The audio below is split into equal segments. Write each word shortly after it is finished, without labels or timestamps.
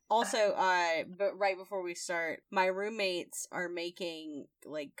Also, but right before we start, my roommates are making,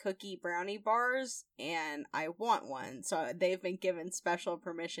 like, cookie brownie bars, and I want one, so they've been given special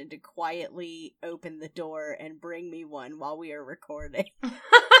permission to quietly open the door and bring me one while we are recording.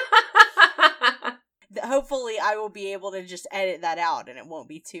 Hopefully I will be able to just edit that out and it won't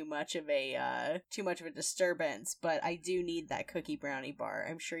be too much of a disturbance, but I do need that cookie brownie bar.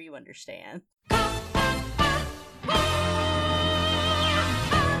 I'm sure you understand.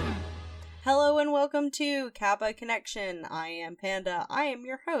 Hello and welcome to Kappa Connection. I am Panda. I am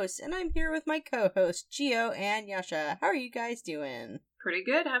your host, and I'm here with my co-hosts, Gio and Yasha. How are you guys doing? Pretty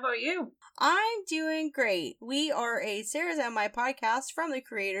good. How about you? I'm doing great. We are a Sarah's and My podcast from the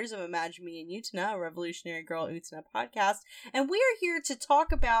creators of Imagine Me and Utena, a Revolutionary Girl Utena podcast, and we are here to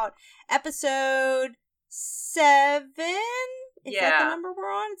talk about episode 7? Is that the number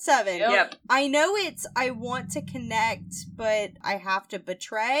we're on? 7. Yep. I know it's I want to connect, but I have to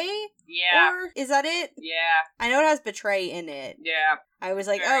betray? Yeah. Or is that it? Yeah. I know it has betray in it. Yeah. I was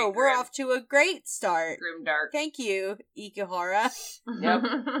like, Very we're grim. off to a great start. Grimdark. Thank you, Ikuhara. Yep.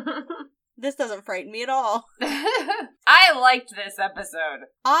 This doesn't frighten me at all. I liked this episode.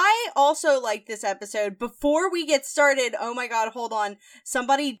 I also like this episode. Before we get started, oh my god, hold on.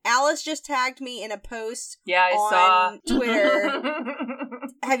 Alice just tagged me in a post on Twitter.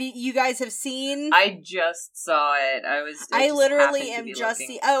 You guys have seen? I just saw it. I literally am just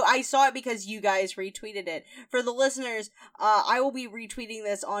I saw it because you guys retweeted it. For the listeners, I will be retweeting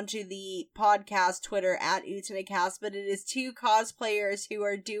this onto the podcast Twitter at UtenaCast, but it is 2 cosplayers who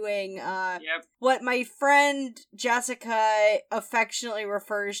are doing what my friend Jessica affectionately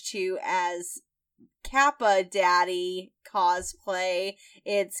refers to as Kappa Daddy cosplay.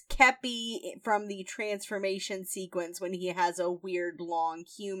 It's Kepi from the transformation sequence when he has a weird long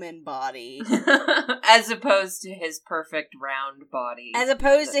human body. As opposed to his perfect round body. As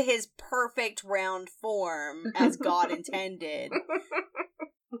opposed to his perfect round form, as God intended.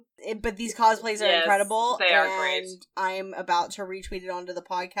 But these cosplays are incredible. They are great. And I'm about to retweet it onto the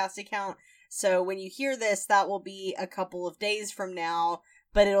podcast account. So when you hear this, that will be a couple of days from now.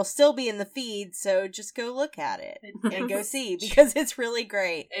 But it'll still be in the feed, so just go look at it and go see, because it's really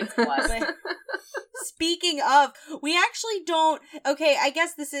great. It's blessed. Speaking of, we actually don't... Okay, I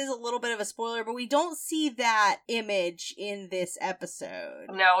guess this is a little bit of a spoiler, but we don't see that image in this episode.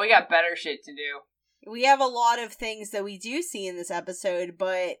 No, we got better shit to do. We have a lot of things that we do see in this episode,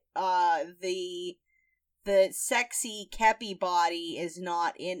 but the sexy Kepi body is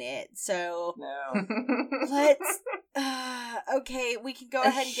not in it, so... No. Let's... okay, we can go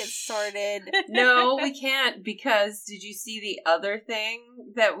ahead and get started. No, we can't, because did you see the other thing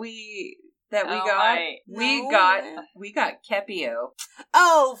that we got? No. We got Kepio.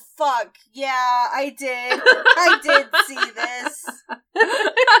 Oh, fuck. Yeah, I did. I did see this.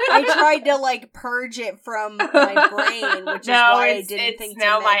 I tried to, like, purge it from my brain, which is why I didn't think to mention it. It's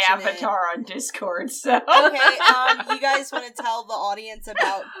now my avatar on Discord, so... Okay, you guys want to tell the audience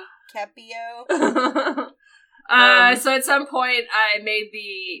about Kepio? So at some point, I made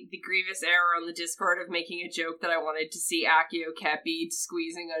the grievous error on the Discord of making a joke that I wanted to see Akio Kepi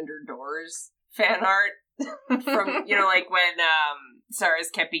squeezing under doors fan art from, like when Sarah's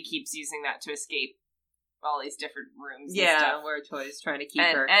Kepi keeps using that to escape all these different rooms and stuff. Where Toy's trying to keep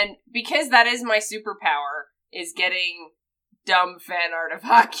her. And because that is my superpower, is getting dumb fan art of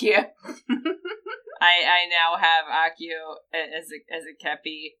Akio. I now have Akio as a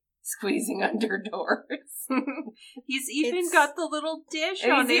Kepi squeezing under doors. He's even got the little dish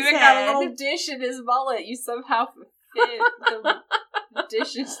on his head. He's even got a little dish in his mullet. You somehow fit the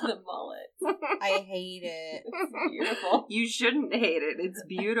dish into the mullet. I hate it. It's beautiful. You shouldn't hate it. It's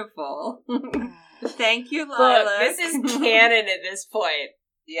beautiful. Thank you, Lilac. Look, this is canon at this point.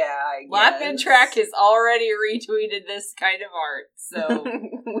 Yeah, I guess. Laughing Track has already retweeted this kind of art, so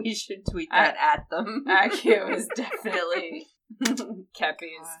we should tweet that at them. Akio is definitely... Kepi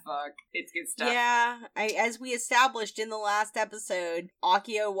as fuck. It's good stuff. Yeah, as we established in the last episode,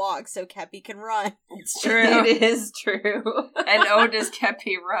 Akio walks so Kepi can run. It's true. It is true. And does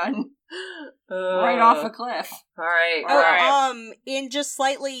Kepi run? Right off a cliff. Alright. In just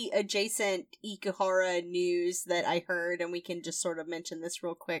slightly adjacent Ikuhara news that I heard, and we can just sort of mention this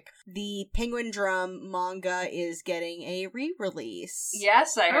real quick, the Penguin Drum manga is getting a re-release.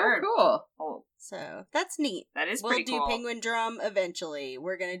 Yes, I heard. Cool. Oh. So, that's neat. That is pretty cool. We'll do Penguin Drum eventually.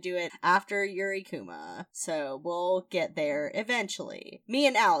 We're gonna do it after Yurikuma. So, we'll get there eventually. Me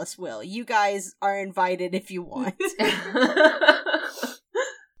and Alice will. You guys are invited if you want.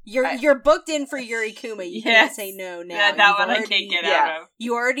 You're booked in for Yurikuma. You can't say no now. Yeah, that one I can't get out of.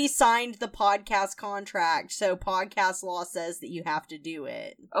 You already signed the podcast contract, so podcast law says that you have to do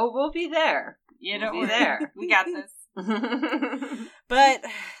it. Oh, we'll be there. We'll be there. We got this. But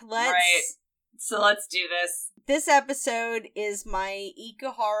let's... Right. So let's do this. This episode is my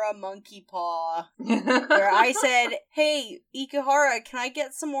Ikuhara monkey paw, where I said, hey, Ikuhara, can I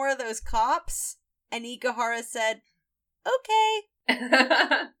get some more of those cops? And Ikuhara said, okay.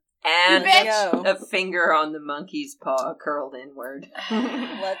 And a finger on the monkey's paw curled inward.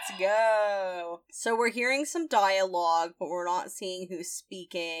 Let's go. So we're hearing some dialogue, but we're not seeing who's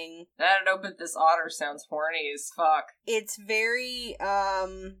speaking. I don't know, but this otter sounds horny as fuck. It's very,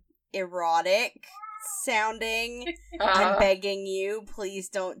 erotic sounding. I'm begging you, please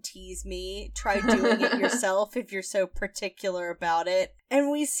don't tease me. Try doing it yourself if you're so particular about it. And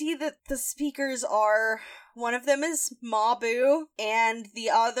we see that the speakers are... One of them is Mabu, and the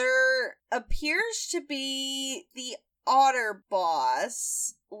other appears to be the otter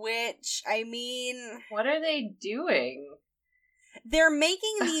boss, which, I mean... What are they doing? They're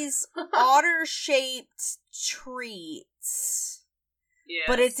making these otter-shaped treats. Yes.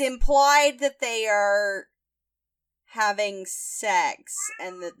 But it's implied that they are having sex,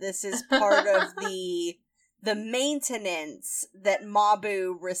 and that this is part of the maintenance that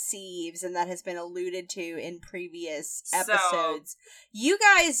Mabu receives, and that has been alluded to in previous episodes. You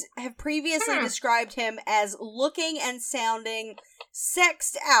guys have previously described him as looking and sounding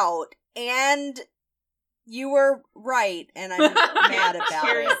sexed out, and you were right, and I'm mad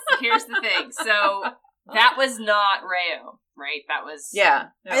about it. Here's the thing. So, that was not Reo, right? That was... Yeah.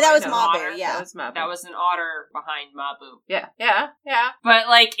 No, that was Mabu, yeah. That was Mabu. That was an otter behind Mabu. Yeah. But,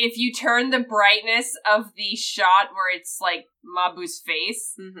 like, if you turn the brightness of the shot where it's, like, Mabu's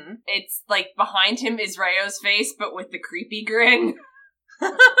face, it's, like, behind him is Reo's face, but with the creepy grin.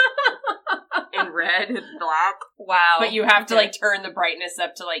 In red and black. Wow. But you have to, like, turn the brightness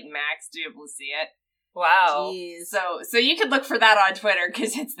up to, like, max to be able to see it. Wow. Jeez. So you could look for that on Twitter,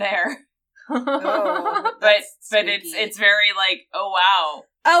 because it's there. Oh, but it's very like, oh wow.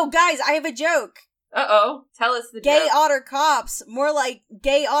 Oh, guys, I have a joke. Uh-oh. Tell us the Gay joke. otter cops, more like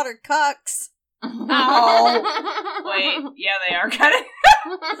gay otter cucks. Oh. Wait, yeah, they are kind of...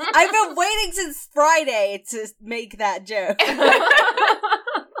 I've been waiting since Friday to make that joke.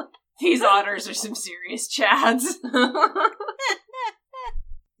 These otters are some serious chads.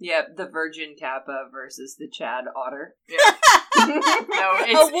 Yep, the Virgin Kappa versus the Chad Otter. Yeah.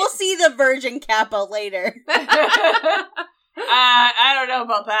 We'll see the Virgin Kappa later. I don't know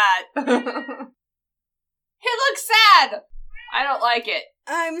about that. He looks sad! I don't like it.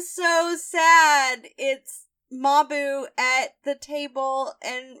 I'm so sad. It's Mabu at the table,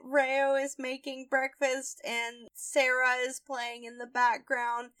 and Reo is making breakfast, and Sarah is playing in the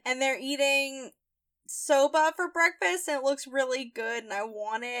background, and they're eating soba for breakfast, and it looks really good, and I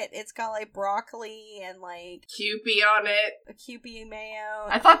want it. It's got, like, broccoli and, like... Kewpie on it. A Kewpie mayo.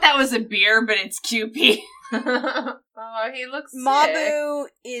 I thought that was a beer, but it's Kewpie. Oh, he looks Mabu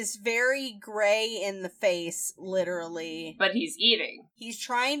is very gray in the face, literally. But he's eating. He's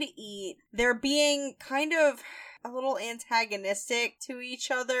trying to eat. They're being kind of a little antagonistic to each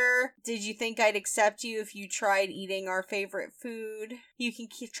other. Did you think I'd accept you if you tried eating our favorite food? You can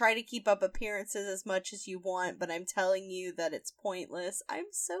try to keep up appearances as much as you want, but I'm telling you that it's pointless. I'm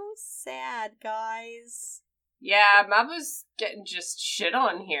so sad, guys. Yeah, Mabu's getting just shit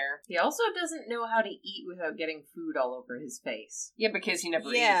on here. He also doesn't know how to eat without getting food all over his face. Yeah, because he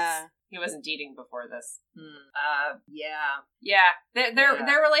never eats. He wasn't eating before this. Yeah. Yeah.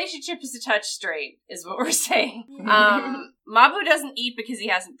 Their relationship is a touch straight, is what we're saying. Mabu doesn't eat because he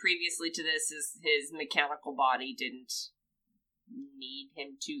hasn't previously to this. His mechanical body didn't need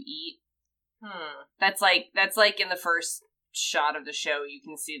him to eat. That's like in the first shot of the show, you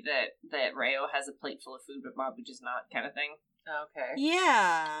can see that Reo has a plate full of food, but Mabu does not, kind of thing. Okay.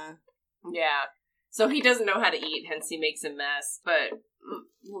 Yeah. Yeah. So he doesn't know how to eat, hence he makes a mess. But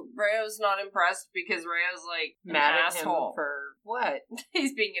Reo's not impressed because Reo's like mad an at asshole. him for what?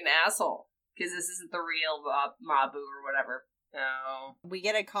 He's being an asshole because this isn't the real Mabu or whatever. No. We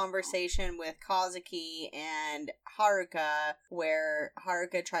get a conversation with Kazuki and Haruka, where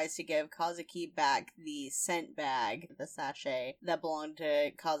Haruka tries to give Kazuki back the scent bag, the sachet, that belonged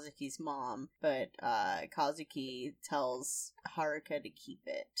to Kazuki's mom, but Kazuki tells Haruka to keep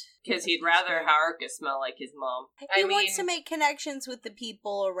it. Because he'd rather Haruka smell like his mom. He wants to make connections with the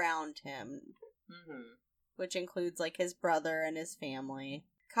people around him, which includes, like, his brother and his family.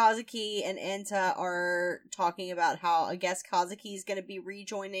 Kazuki and Enta are talking about how, I guess, Kazuki's gonna be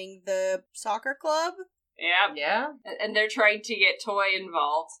rejoining the soccer club? Yep. Yeah. And they're trying to get Toy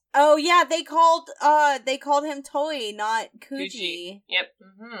involved. Oh yeah, they called him Toy, not Kuji. Yep.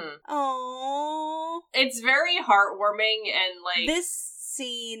 Mm-hmm. Aww. It's very heartwarming and like this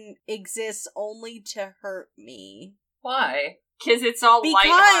scene exists only to hurt me. Why? Because it's all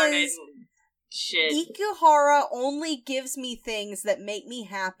lighthearted and shit. Ikuhara only gives me things that make me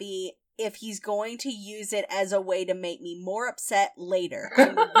happy if he's going to use it as a way to make me more upset later.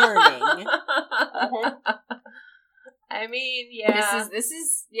 I'm learning. I mean, yeah. This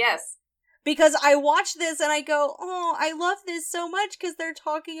is yes. Because I watch this and I go, oh, I love this so much because they're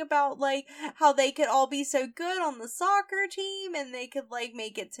talking about, like, how they could all be so good on the soccer team and they could, like,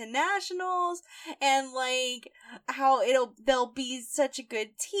 make it to nationals and, like, how they'll be such a good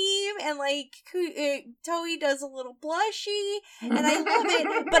team and, like, Toei does a little blushy and I love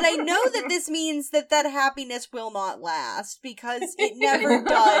it, but I know that this means that happiness will not last because it never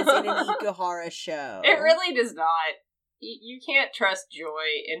does in an Ikuhara show. It really does not. You can't trust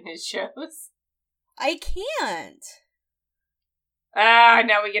Joy in his shows. I can't.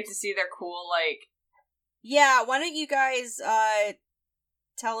 Now we get to see their cool, like... Yeah, why don't you guys,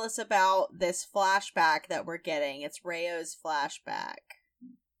 tell us about this flashback that we're getting. It's Ryo's flashback.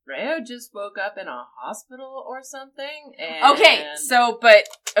 Ryo just woke up in a hospital or something, and... Okay,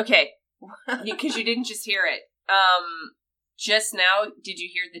 because you didn't just hear it. Just now, did you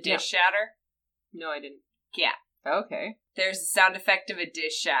hear the dish shatter? No, I didn't. Yeah. Okay. There's a sound effect of a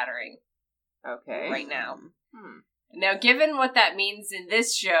dish shattering. Okay. Right now. Now, given what that means in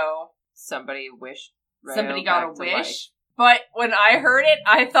this show... Somebody wished Ryo somebody got a wish. Life. But when I heard it,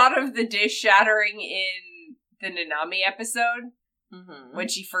 I thought of the dish shattering in the Nanami episode. Mm-hmm. When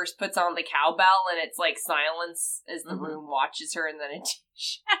she first puts on the cowbell and it's like silence as the room watches her and then it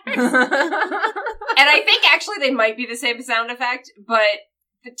shatters. And I think actually they might be the same sound effect, but...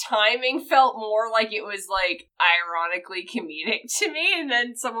 the timing felt more like it was, like, ironically comedic to me, and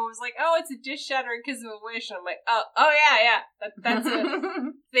then someone was like, oh, it's a dish shattering because of a wish, and I'm like, oh yeah, that's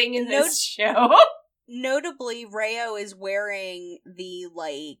a thing in this show. Notably, Ryo is wearing the,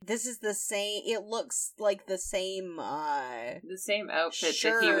 like, this is the same, it looks like the same outfit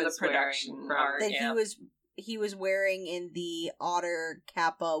shirt that he was the production wearing art, that he was wearing in the Otter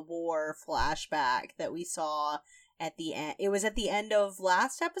Kappa War flashback that we saw at the end. It was at the end of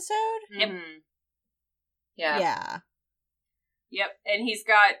last episode? Yep. Yeah. Yep, and he's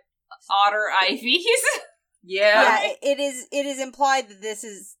got otter ivies. Yeah, it is implied that this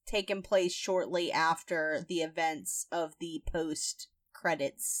is taken place shortly after the events of the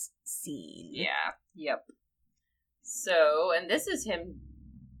post-credits scene. Yeah. Yep. So, and this is him,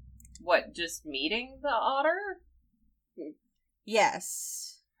 just meeting the otter?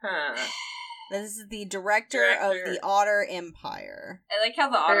 Yes. Huh. This is the director of the Otter Empire. I like how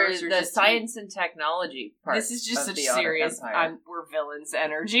the otters are the just... science and technology part. This is just such serious, we're villains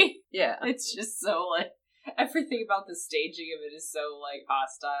energy. Yeah. It's just so, like, everything about the staging of it is so, like,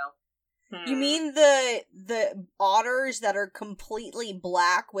 hostile. You mean the otters that are completely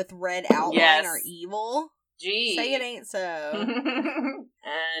black with red outline are evil? Gee. Say it ain't so.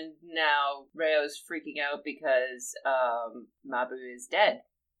 And now Ryo's freaking out because Mabu is dead.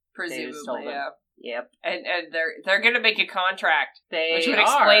 Presumably, yeah. Yep. And they're gonna make a contract. Which would are.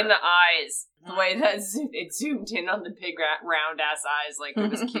 Explain the eyes. The way that it zoomed in on the big round ass eyes like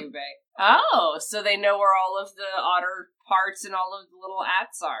it was Cube. Oh, so they know where all of the otter parts and all of the little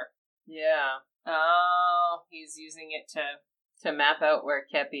ats are. Yeah. Oh, he's using it to map out where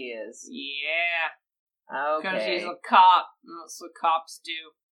Kepi is. Yeah. Okay. Because he's a cop. That's what cops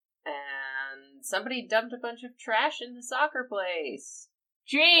do. And somebody dumped a bunch of trash in the soccer place.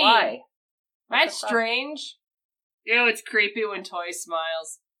 Gee! Why? That's strange. Ew, it's creepy when Toy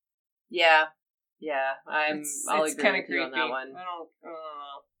smiles. Yeah. Yeah, I'll agree kinda with you on that one. I don't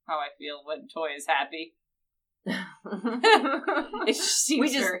know how I feel when Toy is happy. It just seems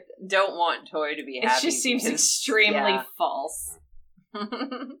we just don't want Toy to be happy. It just seems extremely false.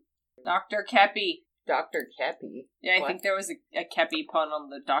 Dr. Kepi. Dr. Kepi? Yeah, I think there was a Kepi pun on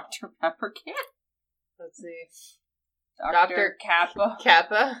the Dr. Pepper can. Let's see. Dr. Kappa.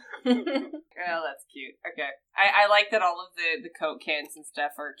 Kappa. Oh, that's cute. Okay. I like that all of the Coke cans and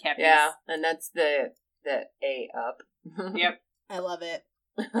stuff are Kepis. Yeah, and that's the A up. Yep. I love it.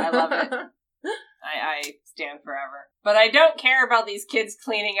 I love it. I stand forever. But I don't care about these kids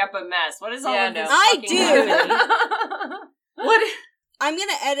cleaning up a mess. What is all of this? I do! Happening? What? I'm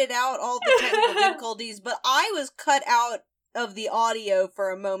gonna edit out all the technical difficulties, but I was cut out of the audio for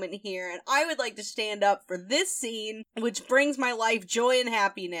a moment here, and I would like to stand up for this scene, which brings my life joy and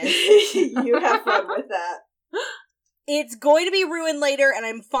happiness. You have fun with that. It's going to be ruined later, and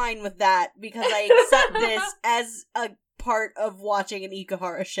I'm fine with that, because I accept this as a part of watching an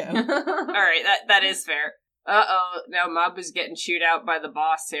Ikuhara show. Alright, that is fair. Uh-oh, now Mabu's getting chewed out by the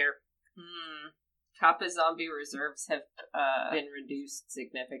boss here. Kappa zombie reserves have Been reduced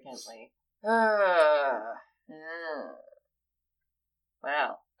significantly. Wow.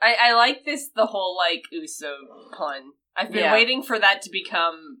 I like the whole, like, Uso pun. I've been waiting for that to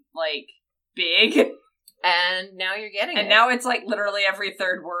become, like, big. And now you're getting it. And now it's, like, literally every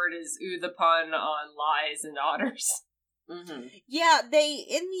third word is the pun on lies and otters. Mm-hmm. Yeah, they,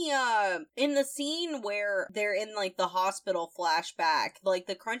 in the scene where they're in, like, the hospital flashback, like,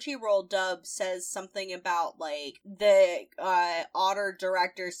 the Crunchyroll dub says something about, like, the, otter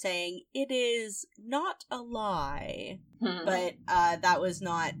director saying, "It is not a lie." But, that was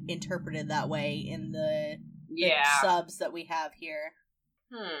not interpreted that way in the subs that we have here.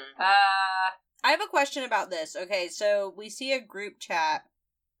 I have a question about this. Okay, so we see a group chat,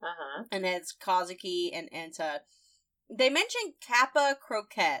 and it's Kazuki and Enta. They mention Kappa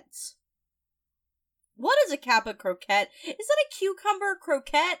croquettes. What is a Kappa croquette? Is that a cucumber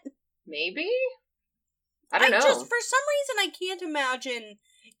croquette? Maybe? I don't know. For some reason, I can't imagine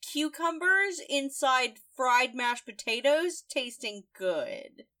cucumbers inside fried mashed potatoes tasting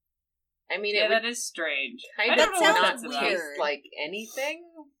good. I mean, yeah, that is strange. Kind of not weird. taste like anything,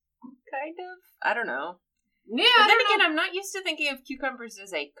 kind of? I don't know. Yeah, but then again, I'm not used to thinking of cucumbers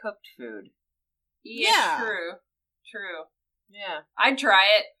as a cooked food. Yeah. True. Yeah. I'd try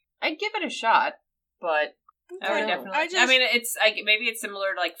it. I'd give it a shot, but I would definitely. I mean, it's maybe it's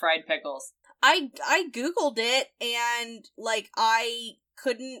similar to like fried pickles. I Googled it and like I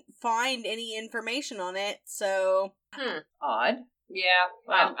couldn't find any information on it, so odd. Yeah,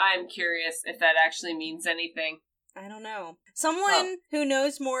 wow. I'm curious if that actually means anything. I don't know. Someone who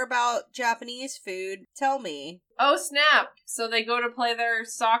knows more about Japanese food, tell me. Oh, snap. So they go to play their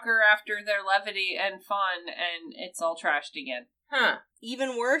soccer after their levity and fun, and it's all trashed again. Huh.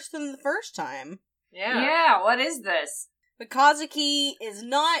 Even worse than the first time. Yeah. Yeah, what is this? But Kazuki is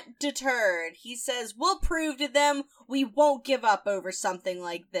not deterred. He says, "We'll prove to them we won't give up over something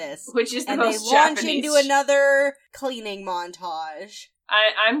like this." Which is the and most they launch Japanese into another cleaning montage.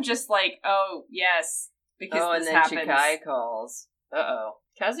 I'm just like, oh, yes. Because and then happens. Chikai calls. Uh-oh.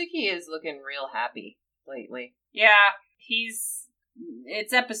 Kazuki is looking real happy lately. Yeah,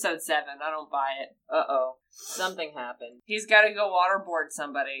 it's episode 7. I don't buy it. Uh-oh. Something happened. He's got to go waterboard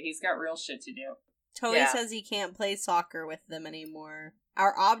somebody. He's got real shit to do. Toei says he can't play soccer with them anymore.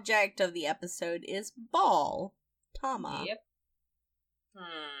 Our object of the episode is Ball. Tama. Yep.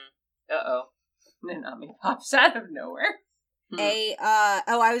 Uh-oh. Nanami pops out of nowhere.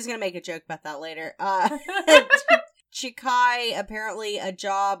 I was gonna make a joke about that later. Chikai, apparently a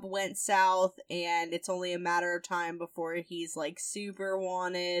job went south, and it's only a matter of time before he's, like, super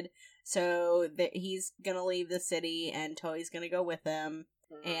wanted, so that he's gonna leave the city, and Toei's gonna go with him,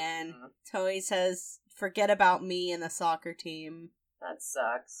 and Toei says, "Forget about me and the soccer team." That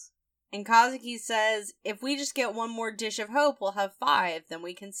sucks. And Kazuki says, "If we just get one more dish of hope, we'll have 5, then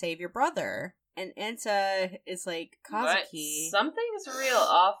we can save your brother." And Enta is like, "Kazuki, something's real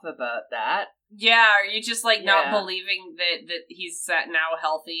off about that." Yeah, are you just like not believing that he's now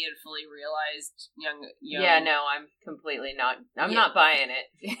healthy and fully realized young? Yeah, no, I'm completely not. I'm not buying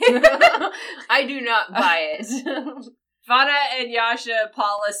it. I do not buy it. Fana and Yasha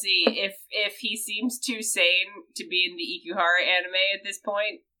policy: if he seems too sane to be in the Ikuhara anime at this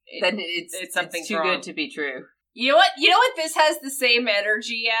point, then it's something too good to be true. You know what? This has the same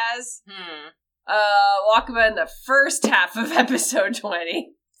energy as Wakaba in the first half of episode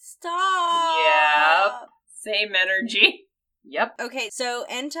 20. Stop! Yep. Same energy. Yep. Okay, so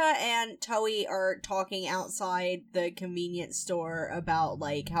Enta and Toei are talking outside the convenience store about,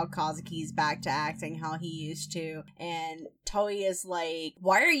 like, how Kazuki's back to acting how he used to, and Toei is like,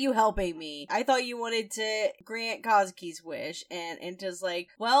 "Why are you helping me? I thought you wanted to grant Kazuki's wish," and Enta's like,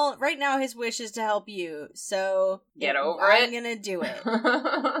 "Well, right now his wish is to help you, so get over it. I'm gonna do it."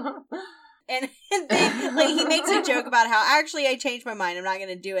 And then, like, he makes a joke about how, "Actually, I changed my mind, I'm not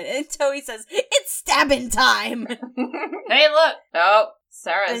gonna do it." And Toei says, "It's stabbing time!" Hey, look! Oh,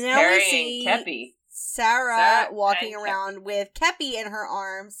 Sarah's carrying Keppi. Sarah walking around with Keppi in her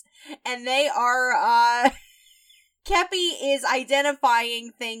arms, and they are, Keppi is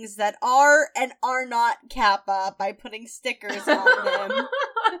identifying things that are and are not Kappa by putting stickers on them.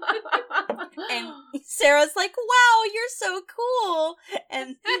 And Sarah's like, "Wow, you're so cool."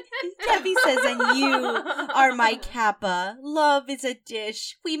 And Keppi says, "And you are my Kappa. Love is a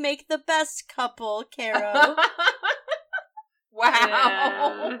dish. We make the best couple, Caro."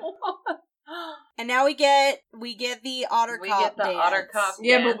 Wow. And now we get the Otter We Cop get the dance. Otter Cop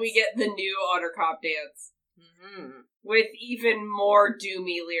Yeah, dance. but we get the new Otter Cop dance. Mm-hmm. With even more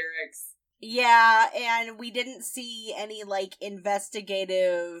doomy lyrics. Yeah, and we didn't see any, like,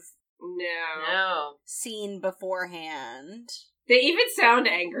 investigative No. scene beforehand. They even sound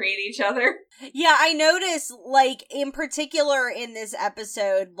angry at each other. Yeah, I noticed, like, in particular in this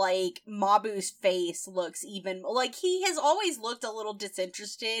episode, like, Mabu's face looks even, like, he has always looked a little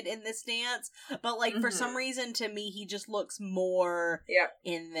disinterested in this dance, but, like, for some reason, to me, he just looks more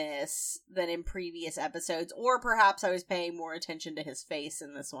in this than in previous episodes, or perhaps I was paying more attention to his face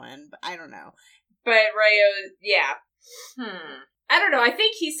in this one, but I don't know. But Rayo, yeah. I don't know, I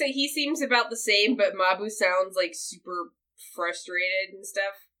think he seems about the same, but Mabu sounds, like, super frustrated and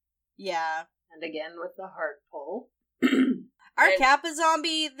stuff. Yeah. And again with the heart pull. Our Kappa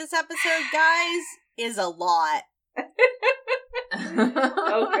zombie this episode, guys, is a lot.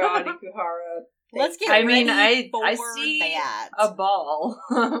 Oh god, Ikuhara. Let's get I mean, ready for I see that. a ball.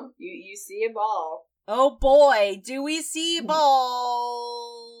 You see a ball. Oh boy, do we see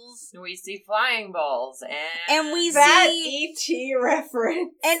balls? We see flying balls, and we that see E.T.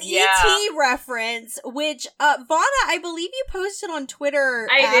 reference. an E.T. reference, which Vana, I believe you posted on Twitter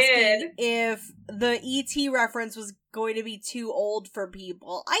asking if the E.T. reference was going to be too old for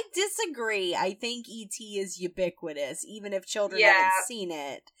people. I disagree. I think E.T. is ubiquitous, even if children haven't seen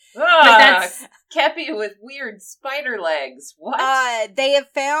it. but that's Kepi with weird spider legs. What? They have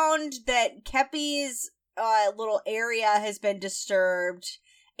found that Kepi's little area has been disturbed.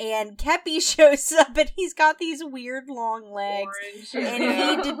 And Kepi shows up and he's got these weird long legs. Orange, and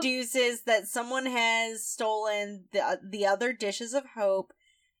he deduces that someone has stolen the other dishes of hope.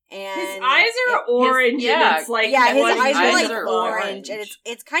 And his eyes are orange. And it's like his eyes are like are orange. And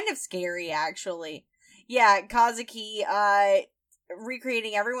it's kind of scary, actually. Yeah, Kazuki,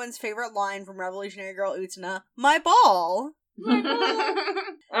 recreating everyone's favorite line from Revolutionary Girl Utena, "My ball."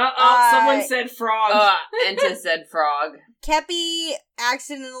 Someone said frog. Enta said frog. Kepi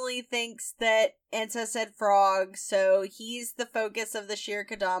accidentally thinks that Enta said frog, so he's the focus of the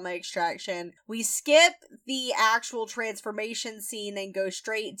Shirokadama extraction. We skip the actual transformation scene and go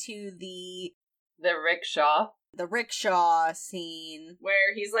straight to the rickshaw scene.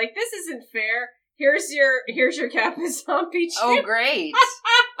 Where he's like, this isn't fair. Here's your Kappa zombie chip. Oh, great.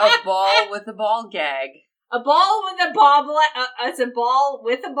 A ball with a ball gag. A ball with a ball, it's a ball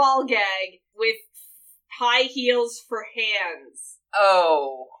with a ball gag with high heels for hands.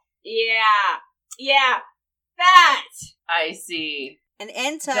 Oh. Yeah, that! I see. And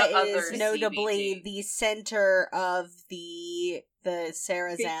Enta is notably CBT. the center of the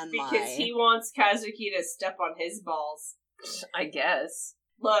Sarazan line. Because he wants Kazuki to step on his balls. I guess.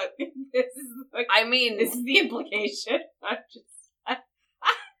 Look, this is the implication. I'm just...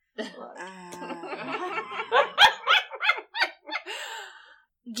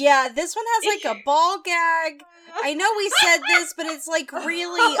 Yeah, this one has like a ball gag. I know we said this, but it's like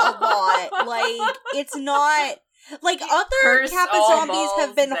really a lot. Like, it's not like other Kappa zombies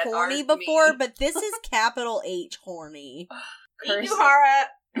have been horny before, but this is capital H horny. Ikuhara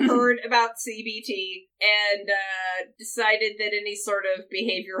heard about CBT and decided that any sort of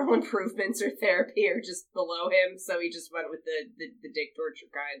behavioral improvements or therapy are just below him, so he just went with the dick torture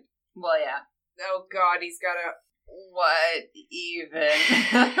kind. Well, yeah. Oh god, he's got a... What even?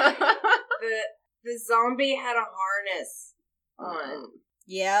 The zombie had a harness on.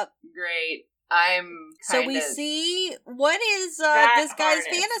 Yep. Great. So we see, what is this guy's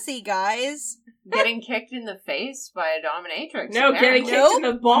fantasy, guys? Getting kicked in the face by a dominatrix. No, getting kicked in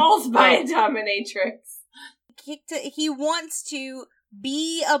the balls by a dominatrix. He wants to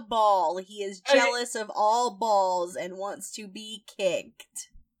be a ball. He is jealous of all balls and wants to be kicked.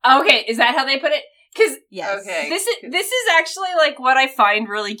 Okay, is that how they put it? Because this is actually like what I find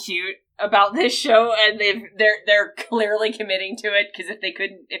really cute about this show, and they're clearly committing to it. Because if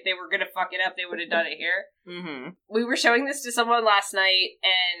they were gonna fuck it up, they would have done it here. Mm-hmm. We were showing this to someone last night,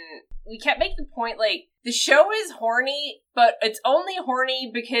 and we kept making the point like the show is horny, but it's only horny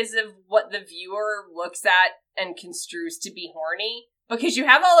because of what the viewer looks at and construes to be horny. Because you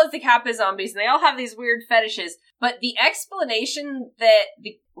have all of the Kappa zombies, and they all have these weird fetishes, but the explanation that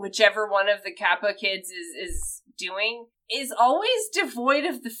whichever one of the Kappa kids is doing is always devoid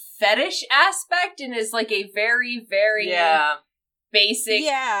of the fetish aspect, and is like a very, very basic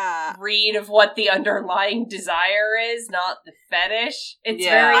read of what the underlying desire is, not the fetish. It's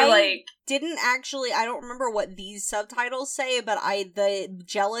very I don't remember what these subtitles say, but the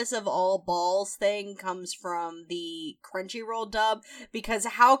jealous of all balls thing comes from the Crunchyroll dub, because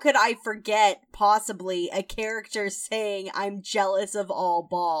how could I forget possibly a character saying I'm jealous of all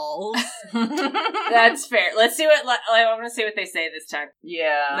balls? That's fair. Let's see what I want to see what they say this time.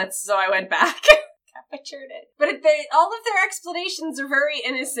 Yeah. So I went back. Captured it. But all of their explanations are very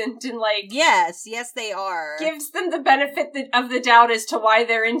innocent and yes they are. Gives them the benefit of the doubt as to why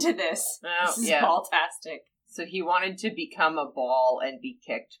they're into this. Oh, this is ball-tastic. So he wanted to become a ball and be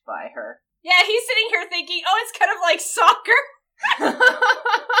kicked by her. Yeah, he's sitting here thinking, oh, it's kind of like soccer.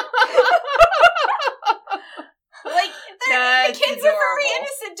 The kids are very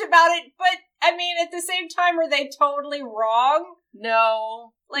innocent about it, but I mean, at the same time, are they totally wrong?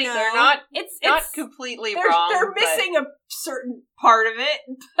 No. No. They're not. It's not completely wrong. They're missing a certain part of it,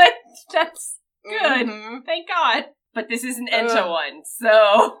 but that's good. Mm-hmm. Thank God. But this is an Enta one,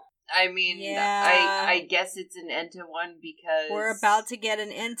 so I mean, I guess it's an Enta one because we're about to get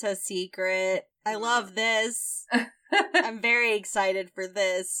an Enta secret. I love this. I'm very excited for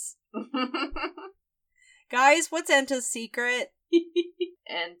this. Guys, what's Enta's secret?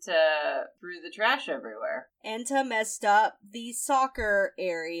 Enta threw the trash everywhere. Enta messed up the soccer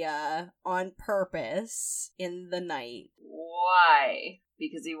area on purpose in the night. Why?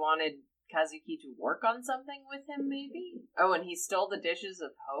 Because he wanted Kazuki to work on something with him, maybe? Oh, and he stole the dishes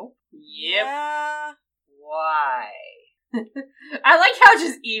of hope? Yep. Yeah. Why? I like how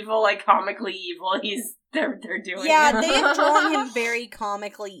just evil, comically evil, they're doing. Yeah, they have drawn him very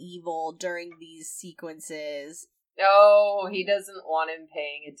comically evil during these sequences. Oh, he doesn't want him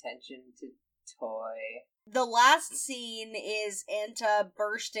paying attention to Toy. The last scene is Enta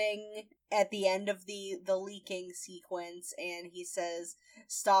bursting at the end of the leaking sequence, and he says,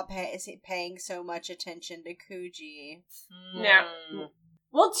 stop paying so much attention to Kuji. Yeah.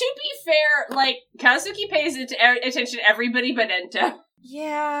 Well, to be fair, Kazuki pays attention to everybody but Enta.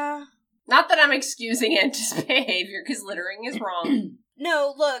 Yeah. Not that I'm excusing Enta's behavior, because littering is wrong.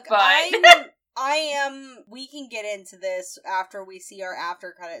 No, look, but we can get into this after we see our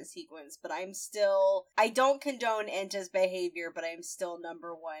after credit sequence, but I don't condone Enta's behavior, but I'm still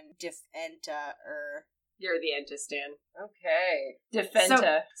number one Enta-er. You're the Enta stan. Okay.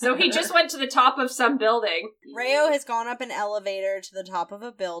 Defenta. So he just went to the top of some building. Reo has gone up an elevator to the top of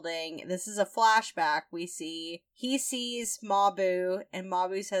a building. This is a flashback we see. He sees Mabu, and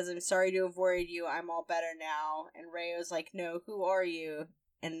Mabu says, I'm sorry to have worried you, I'm all better now. And Reo's like, no, who are you?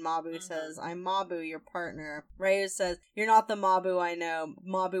 And Mabu says, I'm Mabu, your partner. Reo says, you're not the Mabu I know.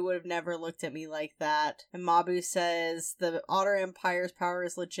 Mabu would have never looked at me like that. And Mabu says, the Otter Empire's power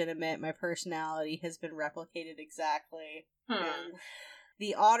is legitimate. My personality has been replicated exactly. And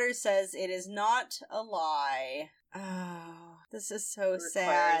the Otter says, it is not a lie. Oh, this is so sad.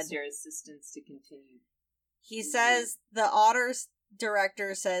 Requires your assistance to continue. He says, the Otter's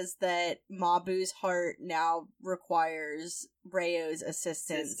director says that Mabu's heart now requires Reo's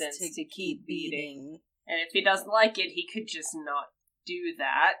assistance to keep beating. And if he doesn't like it, he could just not do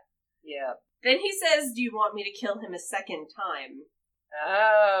that. Yeah. Then he says, do you want me to kill him a second time?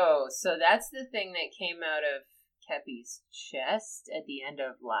 Oh, so that's the thing that came out of Kepi's chest at the end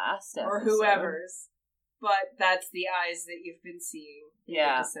of last episode. Or whoever's. But that's the eyes that you've been seeing in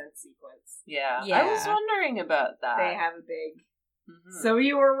the descent sequence. Yeah. I was wondering about that. They have a big... Mm-hmm. So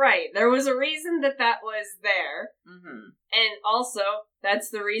you were right. There was a reason that was there. Mm-hmm. And also, that's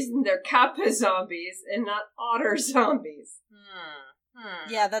the reason they're Kappa zombies and not Otter zombies.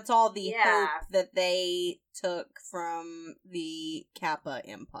 Yeah, that's all the hope that they took from the Kappa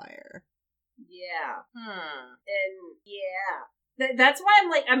Empire. Yeah. And that's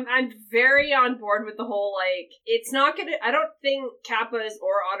why I'm very on board with the whole, it's not gonna, I don't think Kappas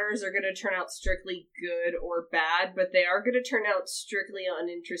or Otters are gonna turn out strictly good or bad, but they are gonna turn out strictly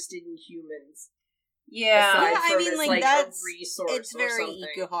uninterested in humans. Yeah. Aside I from mean, that's, a resource it's very something.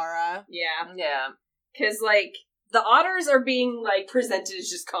 Ikuhara. Yeah. Yeah. Because, the Otters are being, presented as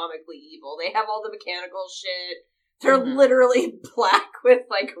just comically evil. They have all the mechanical shit. They're literally black with,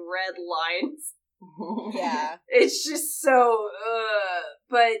 red lines. Yeah. It's just so,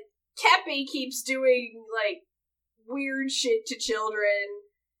 but Kepi keeps doing, weird shit to children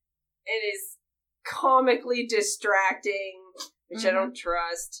and is comically distracting, which I don't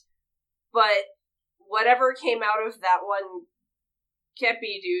trust. But whatever came out of that one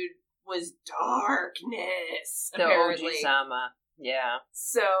Kepi dude was darkness, the apparently. Oji-sama. Yeah.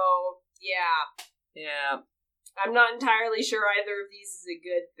 So, yeah. Yeah. I'm not entirely sure either of these is a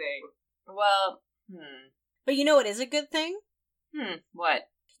good thing. Well, But you know what is a good thing? What?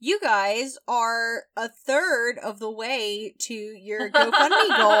 You guys are a third of the way to your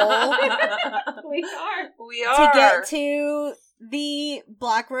GoFundMe goal We are. We are. to get to the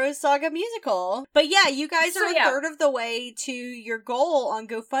Black Rose Saga musical. But yeah, you guys are a third of the way to your goal on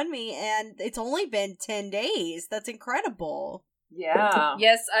GoFundMe, and it's only been 10 days. That's incredible. Yeah.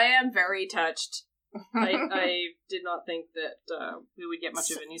 Yes, I am very touched. I did not think that we would get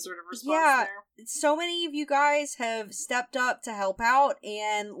much of any sort of response there. So many of you guys have stepped up to help out,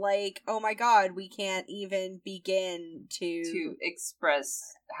 and like, oh my god, we can't even begin to express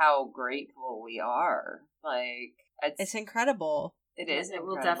how grateful we are. Like, it's incredible. It is. It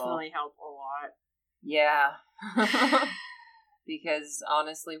will incredible. definitely help a lot. Yeah. Because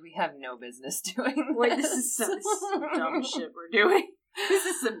honestly, we have no business doing Wait, this. this is some dumb shit we're doing. This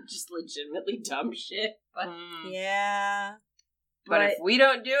is some just legitimately dumb shit. But Yeah. But if we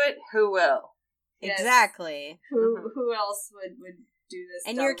don't do it, who will? Yes. Exactly. Who else would do this?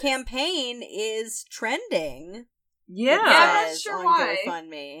 And your campaign is trending. Yeah. I'm not sure on why.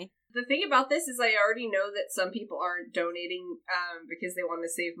 GoFundMe. The thing about this is I already know that some people aren't donating because they want to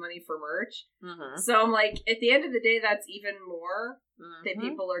save money for merch. Mm-hmm. So I'm like, at the end of the day, that's even more Mm-hmm. that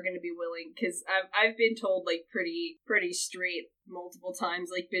people are going to be willing, because I've been told like pretty straight multiple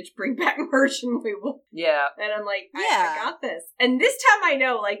times, like, bitch, bring back merch and we will. Yeah. And I'm like, Yeah. I got this. And this time I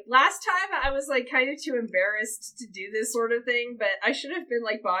know, like, last time I was like kind of too embarrassed to do this sort of thing, but I should have been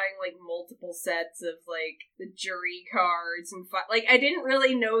like buying like multiple sets of like the jury cards and like I didn't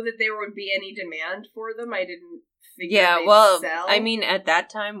really know that there would be any demand for them. I didn't figure they'd sell. I mean, at that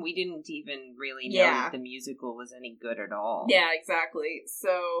time, we didn't even really know that the musical was any good at all. Yeah, exactly.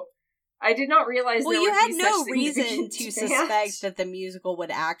 So I did not realize. Well, there you would had be no such reason significant to demand. suspect that the musical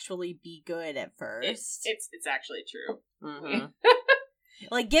would actually be good at first. It's actually true. Mm-hmm.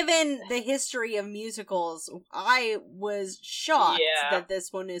 Like, given the history of musicals, I was shocked that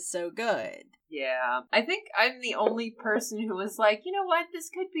this one is so good. Yeah. I think I'm the only person who was like, you know what, this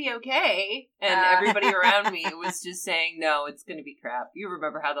could be okay. And everybody around me was just saying, no, it's gonna be crap. You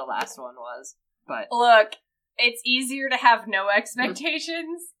remember how the last one was. But look, it's easier to have no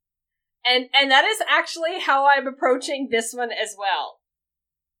expectations. And that is actually how I'm approaching this one as well.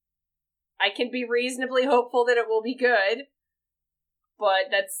 I can be reasonably hopeful that it will be good,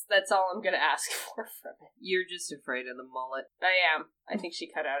 but that's all I'm gonna ask for from it. you're just afraid of the mullet. I am. I think she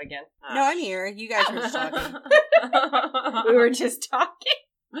cut out again. No, I'm here. You guys were just talking. We were just talking.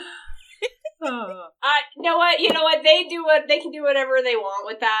 You know what? They can do whatever they want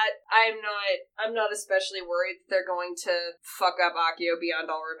with that. I'm not especially worried that they're going to fuck up Akio beyond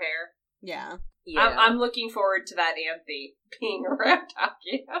all repair. Yeah. I'm looking forward to that Anthe being around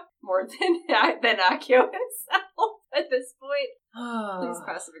Akio more than Akio himself at this point. He's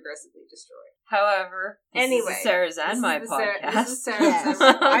passive aggressively destroyed. However, this is Sarah's and my podcast. This is Sarah's Yes.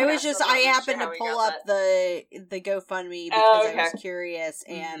 and my I happened to pull up the GoFundMe because I was curious,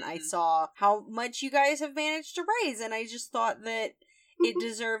 and I saw how much you guys have managed to raise, and I just thought that it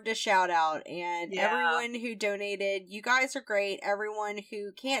deserved a shout out. And everyone who donated, you guys are great. Everyone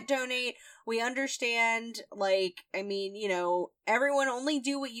who can't donate, we understand. Like, I mean, you know, everyone only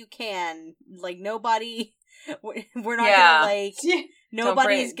do what you can. Like, nobody, we're not gonna like.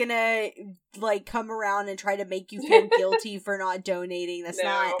 Nobody's gonna, like, come around and try to make you feel guilty for not donating. That's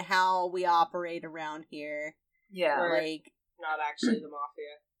not how we operate around here. Yeah. We're like, not actually the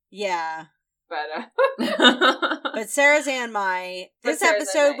mafia. Yeah. But, But Sarah's and this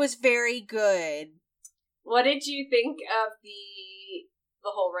episode was very good. What did you think of the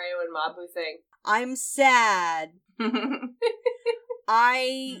whole Reo and Mabu thing? I'm sad.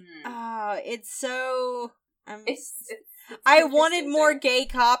 It's so... I wanted more gay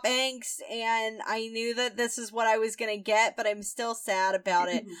cop angst, and I knew that this is what I was gonna get, but I'm still sad about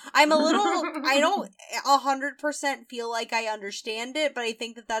it. I'm a little, I don't 100% feel like I understand it, but I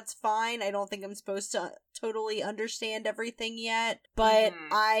think that that's fine. I don't think I'm supposed to totally understand everything yet, but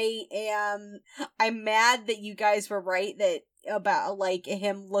I'm mad that you guys were right about, like,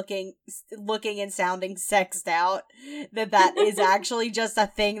 him looking and sounding sexed out, that is actually just a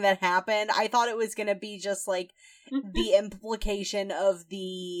thing that happened. I thought it was gonna be just, like, the implication of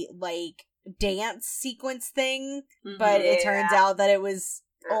the, like, dance sequence thing, but it turns out that it was,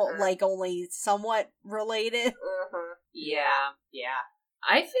 like, only somewhat related. Yeah.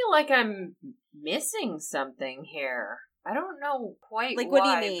 I feel like I'm missing something here. I don't know quite like, why,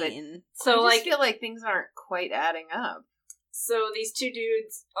 what do you mean? So, I just feel like things aren't quite adding up. So these two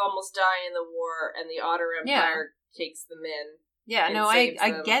dudes almost die in the war, and the Otter Empire takes them in. Yeah, and no, I saves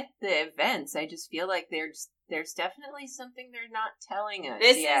them. get the events. I just feel like there's definitely something they're not telling us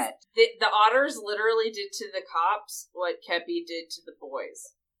This yet. is the otters literally did to the cops what Kepi did to the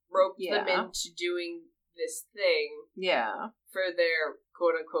boys. Roped them into doing this thing. Yeah. For their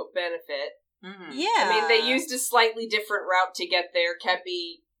quote-unquote benefit. Mm-hmm. Yeah. I mean, they used a slightly different route to get there.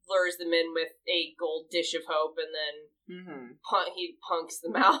 Kepi lures them in with a gold dish of hope, and then he punks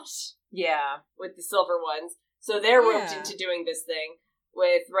them out. Yeah. With the silver ones. So they're roped Yeah. into doing this thing.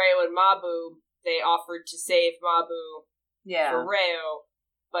 With Reo and Mabu, they offered to save Mabu for Reo,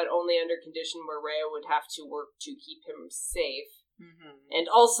 but only under condition where Reo would have to work to keep him safe. Mm-hmm. And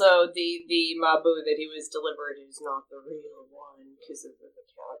also, the Mabu that he was delivered is not the real one because of the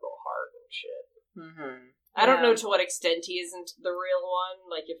mechanical heart and shit. Mm-hmm. I don't know to what extent he isn't the real one,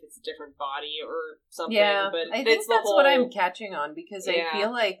 like if it's a different body or something. Yeah, but I think that's what I'm catching on, because Yeah. I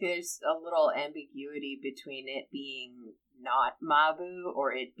feel like there's a little ambiguity between it being not Mabu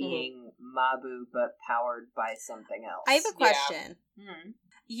or it being Mabu but powered by something else. I have a question. Mm-hmm.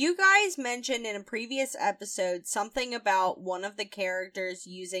 You guys mentioned in a previous episode something about one of the characters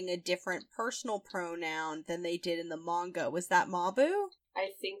using a different personal pronoun than they did in the manga. Was that Mabu?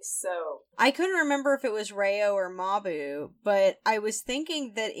 I think so. I couldn't remember if it was Reo or Mabu, but I was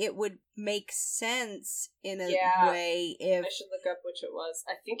thinking that it would make sense in a way if... I should look up which it was.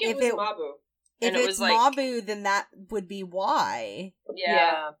 I think it was Mabu. If it's Mabu, then that would be why.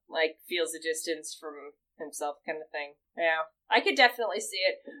 Yeah, like feels a distance from himself kind of thing. Yeah, I could definitely see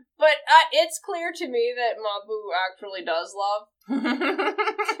it. But it's clear to me that Mabu actually does love.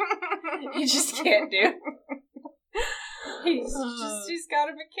 He just can't do. He's got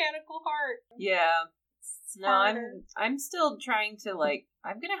a mechanical heart. Yeah. No, I'm still trying to, like,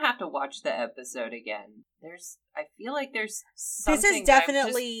 I'm gonna have to watch the episode again. I feel like there's something. This is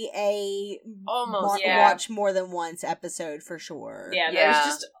definitely a almost watch more than once episode for sure. Yeah, there's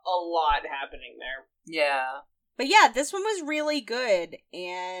just a lot happening there. Yeah. But yeah, this one was really good,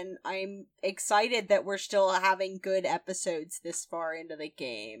 and I'm excited that we're still having good episodes this far into the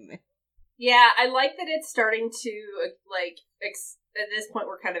game. Yeah, I like that it's starting to, like, at this point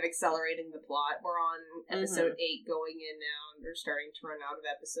we're kind of accelerating the plot. We're on episode 8 going in now, and we're starting to run out of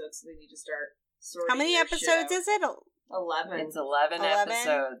episodes, so they need to start sorting. How many episodes is it? 11. It's 11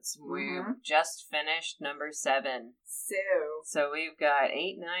 episodes. We've just finished number 7. So we've got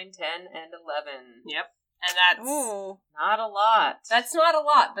 8, 9, 10, and 11. Yep. And that's not a lot. That's not a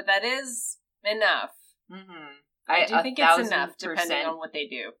lot, but that is enough. Mm-hmm. I do think it's enough, depending on what they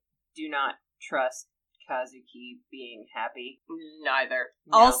do. Do not trust Kazuki being happy. Neither.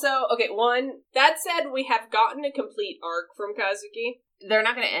 No. Also, okay, that said, we have gotten a complete arc from Kazuki. They're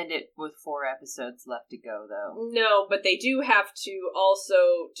not going to end it with 4 episodes left to go, though. No, but they do have to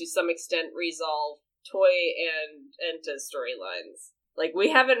also, to some extent, resolve Toy and Enta's storylines. Like, we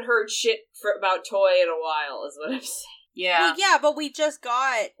haven't heard shit about Toy in a while, is what I'm saying. Yeah. Well, yeah, but we just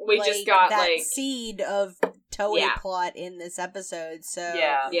got that seed of Toei plot in this episode, so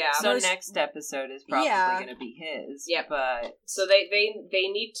yeah. So next episode is probably going to be his. Yeah, but so they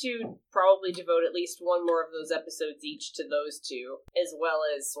need to probably devote at least one more of those episodes each to those two, as well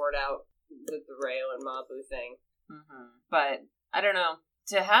as sort out the Reo and Mabu thing. Mm-hmm. But I don't know.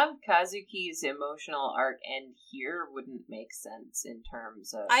 To have Kazuki's emotional arc end here wouldn't make sense in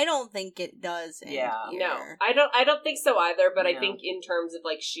terms of... I don't think it does end here. No, I don't think so either, but I think in terms of,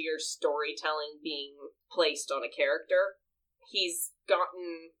 like, sheer storytelling being placed on a character, he's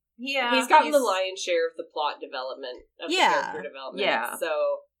gotten the lion's share of the plot development, of the character development. Yeah.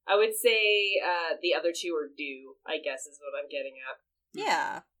 So I would say the other two are due, I guess is what I'm getting at.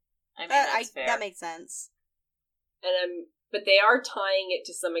 Yeah. I mean, that's fair. That makes sense. But they are tying it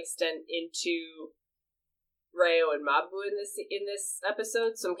to some extent into Reo and Mabu in this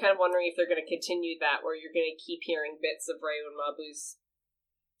episode, so I'm kind of wondering if they're going to continue that, where you're going to keep hearing bits of Reo and Mabu's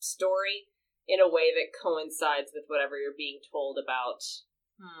story in a way that coincides with whatever you're being told about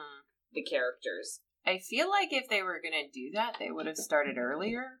the characters. I feel like if they were going to do that, they would have started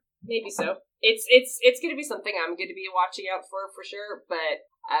earlier. Maybe so. It's going to be something I'm going to be watching out for sure, but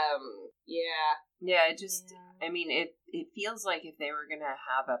yeah. Yeah, it just, I mean, it feels like if they were going to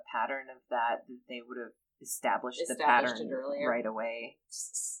have a pattern of that they would have established the pattern right away.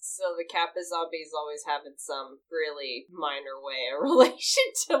 So the Kappa zombies always have in some really minor way a relation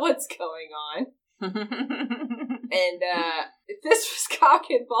to what's going on. And this was cock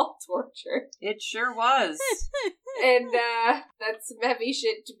and ball torture. It sure was. And that's some heavy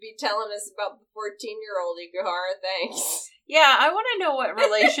shit to be telling us about the 14-year-old Ikuhara. Thanks. Yeah, I want to know what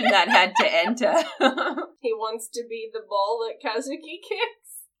relation that had to Enta. He wants to be the ball that Kazuki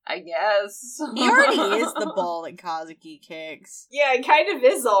kicks. I guess. He already is the ball that Kazuki kicks. Yeah, it kind of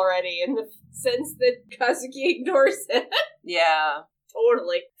is already, in the sense that Kazuki ignores it. Yeah.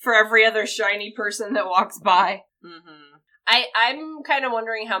 Totally. For every other shiny person that walks by. Mm-hmm. I'm kind of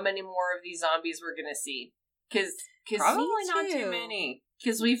wondering how many more of these zombies we're gonna see. Cause Probably not too many.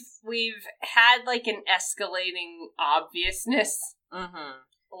 Because we've had, like, an escalating obviousness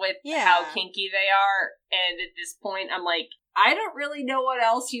with how kinky they are, and at this point, I'm like, I don't really know what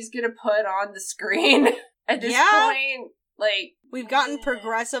else he's gonna put on the screen at this point. Like, we've gotten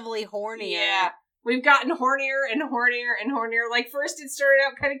progressively hornier. Yeah, we've gotten hornier and hornier and hornier. Like, first it started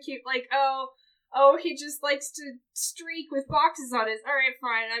out kind of cute, like, oh, he just likes to streak with boxes on his. All right,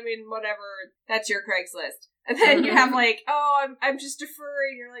 fine. I mean, whatever. That's your Craigslist. And then you have, like, oh, I'm just a furry.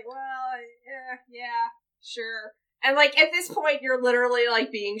 And you're like, well, yeah, sure. And, like, at this point, you're literally,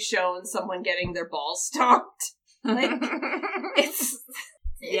 like, being shown someone getting their balls stomped. Like, it's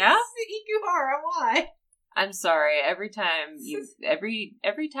Ikuhara. Why? I'm sorry. Every time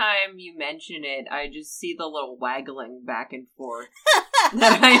you mention it, I just see the little waggling back and forth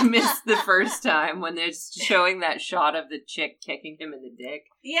that I missed the first time when they're showing that shot of the chick kicking him in the dick.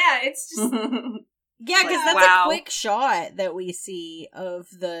 Yeah, it's just yeah, because that's a quick shot that we see of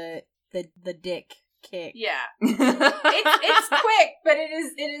the dick kick. Yeah, it's quick, but it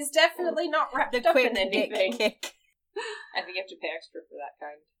is definitely not wrapped up in anything. Dick kick. I think you have to pay extra for that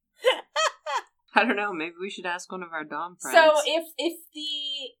kind. I don't know. Maybe we should ask one of our dom friends. So if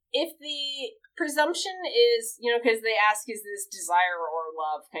the presumption is, you know, because they ask, is this desire or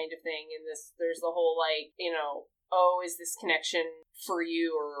love kind of thing, and there's the whole, like, you know, oh, is this connection for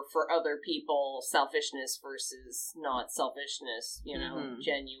you or for other people, selfishness versus not selfishness, you know,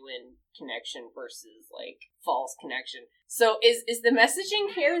 genuine connection versus, like, false connection. So is the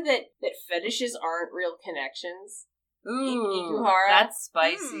messaging here that fetishes aren't real connections? Ooh, Ikuhara? that's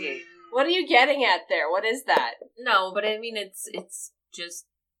spicy. What are you getting at there? What is that? No, but I mean, it's just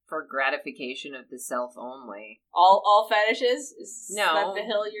for gratification of the self only. All fetishes? Is that the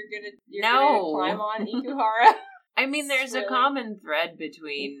hill you're gonna climb on, Ikuhara? I mean, there's a common thread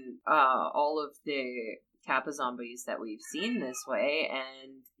between all of the Kappa zombies that we've seen this way,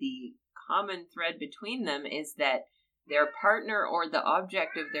 and the common thread between them is that their partner or the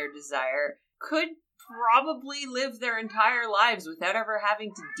object of their desire could probably live their entire lives without ever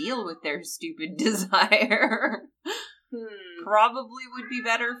having to deal with their stupid desire. Probably would be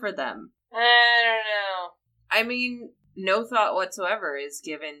better for them. I don't know. I mean, no thought whatsoever is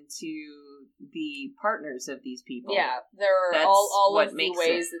given to the partners of these people. Yeah, there are all of the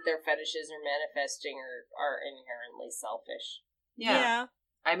ways that their fetishes are manifesting are inherently selfish. Yeah.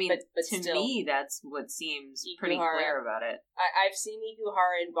 I mean, but to still, me, that's what seems Ikuhara, pretty clear about it. I've seen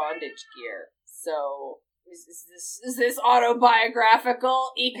Ikuhara in bondage gear, so is this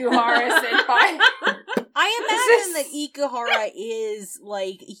autobiographical? Ikuhara senpai? I imagine that Ikuhara is,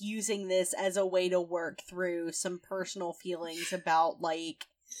 like, using this as a way to work through some personal feelings about, like,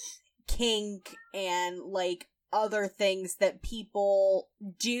 kink and, like, other things that people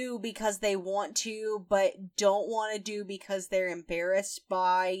do because they want to, but don't want to do because they're embarrassed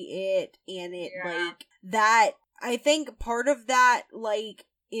by it, and like, that, I think part of that, like,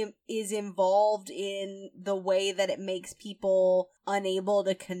 is involved in the way that it makes people unable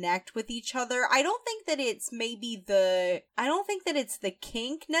to connect with each other. I don't think that it's the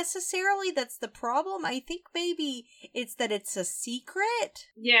kink necessarily that's the problem. I think maybe it's that it's a secret.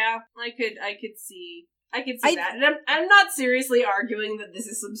 Yeah, I could see that. And I'm not seriously arguing that this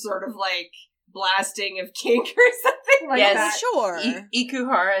is some sort of, like, blasting of kink or something like that. Yeah, sure.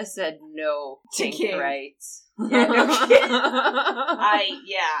 Ikuhara said no to kink rights. Yeah, no kink.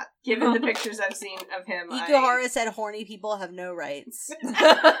 Given the pictures I've seen of him, Ikuhara said horny people have no rights.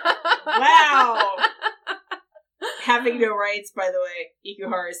 Wow! Having no rights, by the way,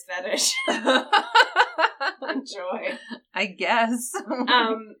 Ikuhara's fetish. Enjoy. I guess.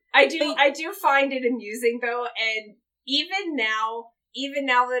 I do find it amusing, though, and even now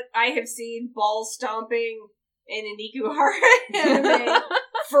that I have seen ball stomping in an Ikuhara anime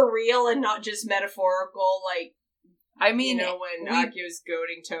for real and not just metaphorical, like, I mean, you know, when Akio's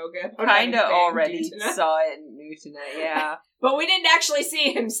goading Toga. Kind of already saw it in Utena, yeah. But we didn't actually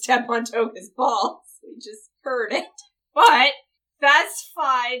see him step on Toga's balls. We just heard it. But that's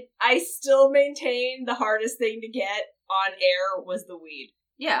fine. I still maintain the hardest thing to get on air was the weed.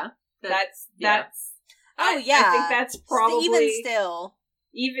 Yeah. That's oh, yeah. I think that's probably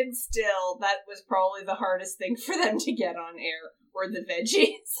even still, that was probably the hardest thing for them to get on air were the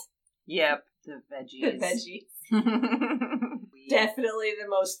veggies. Yep, the veggies. Definitely the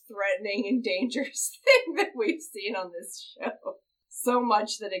most threatening and dangerous thing that we've seen on this show. so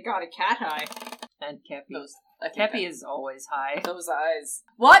much that it got a cat eye. And Kepi. Kepi is always high. Those eyes.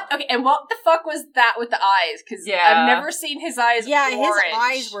 What? Okay, and what the fuck was that with the eyes? Because I've never seen his eyes orange. His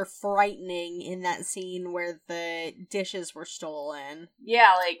eyes were frightening in that scene where the dishes were stolen.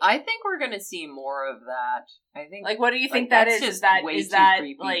 Yeah, like... I think we're gonna see more of that. I think... Like, what do you think that is? Is that,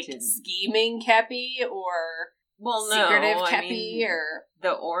 like, scheming Kepi, or... Well, no. Secretive Kepi, or...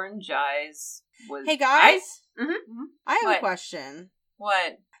 The orange eyes was... Hey, guys? Mm-hmm. I have a question.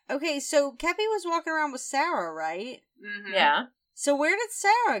 What? Okay, so Kepi was walking around with Sarah, right? Mm-hmm. Yeah. So where did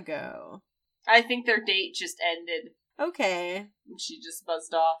Sarah go? I think their date just ended. Okay. And she just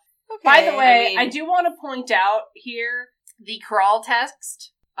buzzed off. Okay. By the way, I do want to point out here, the crawl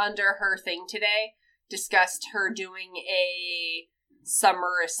text under her thing today discussed her doing a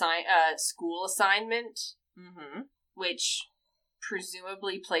summer school assignment, which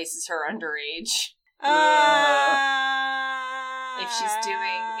presumably places her underage. If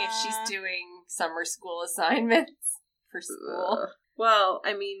she's doing summer school assignments for school. Well,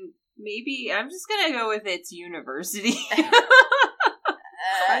 I mean, maybe I'm just gonna go with it's university.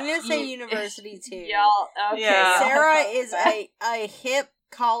 I'm gonna say university too. Y'all, okay. Yeah. Sarah is a hip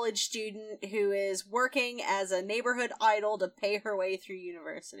college student who is working as a neighborhood idol to pay her way through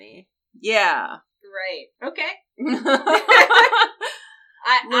university. Yeah. Right. Okay.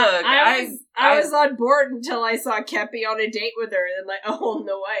 I was on board until I saw Kepi on a date with her, and then oh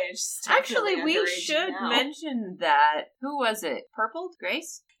no way! It's actually we should mention that. Who was it? Purpled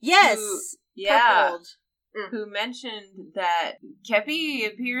Grace? Yes. Purpled. Who mentioned that Kepi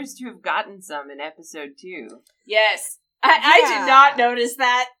appears to have gotten some in episode 2. Yes, I did not notice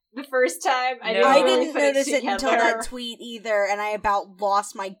that the first time. I didn't notice it until that tweet either, and I about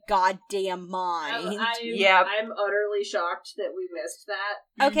lost my goddamn mind. I'm utterly shocked that we missed that.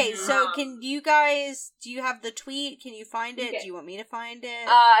 Okay, so do you have the tweet? Can you find it? Okay. Do you want me to find it?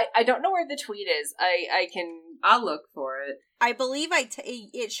 I don't know where the tweet is. I'll look for it. I believe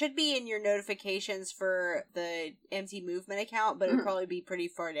it should be in your notifications for the Empty Movement account, but it would probably be pretty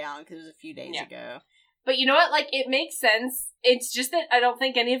far down because it was a few days ago. But you know what? Like, it makes sense. It's just that I don't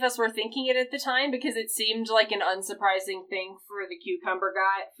think any of us were thinking it at the time because it seemed like an unsurprising thing for the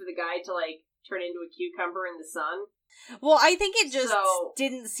guy to, like, turn into a cucumber in the sun. Well, I think it just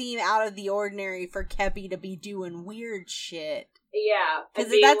didn't seem out of the ordinary for Kepi to be doing weird shit. Yeah.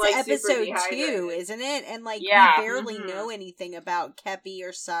 Because that's like episode 2, isn't it? And, like, we barely know anything about Kepi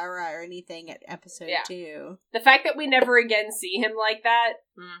or Sarah or anything at episode 2. The fact that we never again see him like that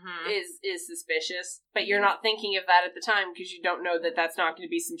is suspicious. But you're not thinking of that at the time because you don't know that that's not going to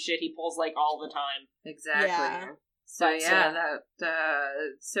be some shit he pulls, like, all the time. Exactly. Yeah.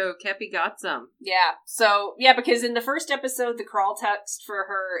 So Kepi got some. Yeah. So, because in the first episode, the crawl text for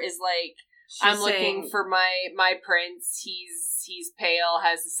her is like, I'm looking for my prince. He's pale,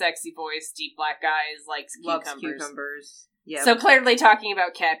 has a sexy voice, deep black eyes, likes cucumbers. Yeah. So clearly talking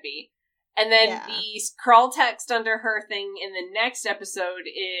about Kepi. And then the crawl text under her thing in the next episode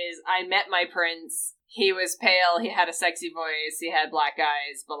is, I met my prince. He was pale, he had a sexy voice, he had black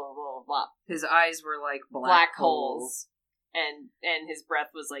eyes, blah, blah, blah, blah. His eyes were like black holes. And his breath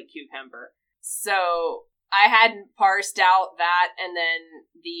was like cucumber. So I hadn't parsed out that, and then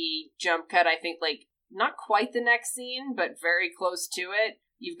the jump cut, I think, like, not quite the next scene, but very close to it.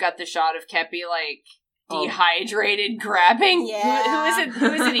 You've got the shot of Kepi, like, dehydrated, grabbing. Yeah.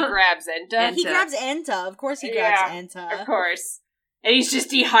 Who is it he grabs? Enta? He grabs Enta. Of course he grabs Enta. Of course. And he's just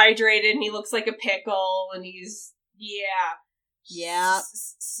dehydrated, and he looks like a pickle, and he's... Yeah.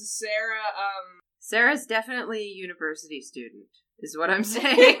 Sarah's definitely a university student, is what I'm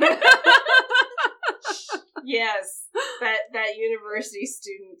saying. Yes, that university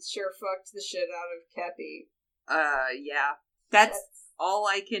student sure fucked the shit out of Kepi. Yeah. That's all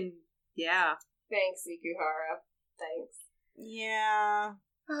I can... Yeah. Thanks, Ikuhara. Thanks. Yeah.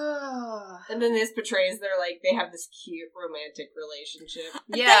 And then this portrays they have this cute romantic relationship.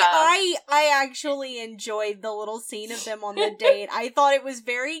 Yeah. I actually enjoyed the little scene of them on the date. I thought it was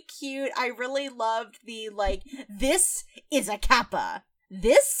very cute. I really loved the, like, this is a kappa.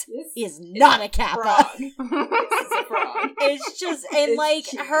 This is not a kappa. This is a frog. It's just, and like,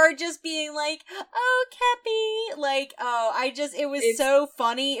 cute. Her just being like, oh, Kepi. Like, it was so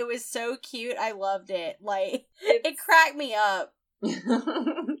funny. It was so cute. I loved it. Like, it cracked me up.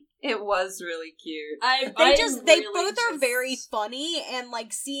 It was really cute. They both are very funny, and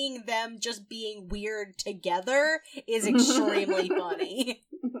like seeing them just being weird together is extremely funny.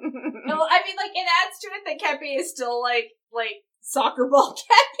 No, I mean, like, it adds to it that Kepi is still like soccer ball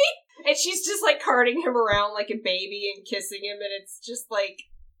Kepi, and she's just like carting him around like a baby and kissing him, and it's just like,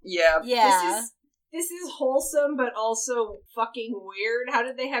 yeah. this is wholesome, but also fucking weird. How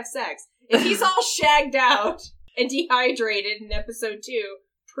did they have sex? If he's all shagged out and dehydrated in episode 2,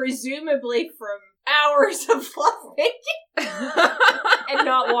 presumably from hours of fluffing and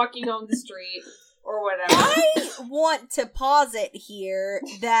not walking on the street or whatever. I want to posit here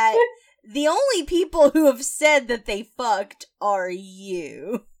that the only people who have said that they fucked are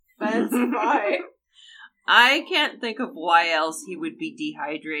you. That's fine. I can't think of why else he would be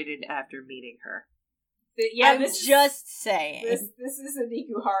dehydrated after meeting her. Yeah, I'm just saying. This is a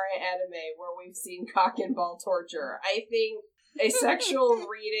Nikuhara anime where we've seen cock and ball torture. I think a sexual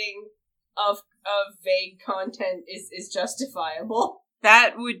reading of vague content is justifiable.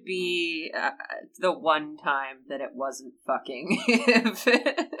 That would be the one time that it wasn't fucking.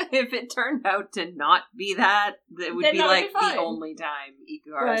 If it turned out to not be that, it would Then be that would like be fine. the only time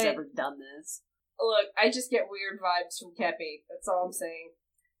Ikuhara's Right. ever done this. Look, I just get weird vibes from Kepi. That's all I'm saying.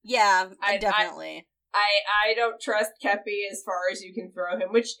 Yeah, I- definitely. I don't trust Kepi as far as you can throw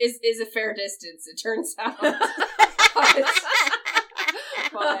him, which is a fair distance, it turns out.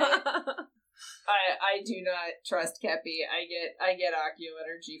 But I do not trust Kepi. I get Akio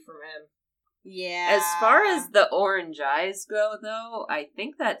energy from him. Yeah. As far as the orange eyes go, though, I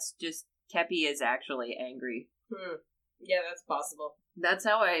think that's just Kepi is actually angry. Yeah, that's possible. That's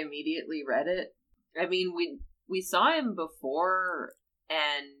how I immediately read it. I mean, we saw him before,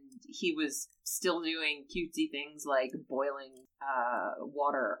 and he was still doing cutesy things like boiling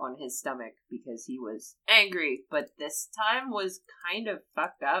water on his stomach because he was angry, but this time was kind of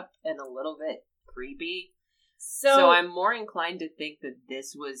fucked up and a little bit creepy. So I'm more inclined to think that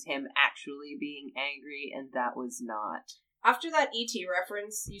this was him actually being angry, and that was not. After that E.T.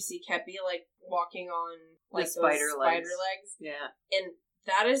 reference, you see Kepi, like, walking on, like, The spider those legs. spider legs. Yeah. And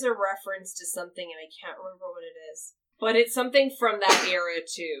that is a reference to something, and I can't remember what it is. But it's something from that era,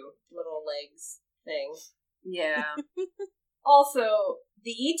 too. Little legs thing. Yeah. Also,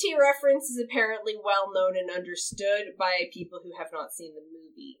 the E.T. reference is apparently well known and understood by people who have not seen the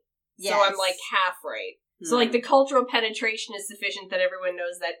movie. Yes. So I'm, like, half right. So, like, the cultural penetration is sufficient that everyone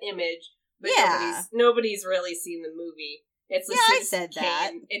knows that image, but Yeah. nobody's really seen the movie. It's a Yeah, I Citizen said that.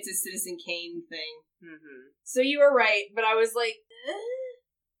 Kane. It's a Citizen Kane thing. Mm-hmm. So you were right, but I was like,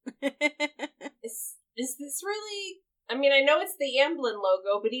 is this really? I mean, I know it's the Amblin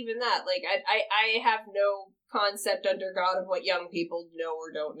logo, but even that, like, I have no concept under God of what young people know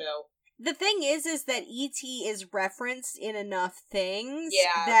or don't know. The thing is that E.T. is referenced in enough things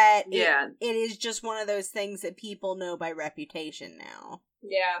Yeah. that Yeah. it is just one of those things that people know by reputation now.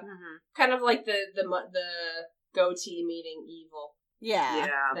 Yeah, Mm-hmm. kind of like the goatee meaning evil Yeah.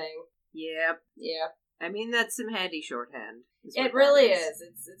 Yeah. thing. Yep. Yeah, I mean, that's some handy shorthand. it really is.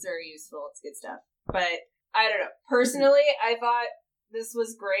 It's very useful. It's good stuff. But I don't know. Personally, I thought this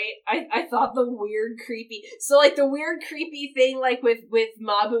was great. I thought the weird, creepy... So, like, the weird, creepy thing, like, with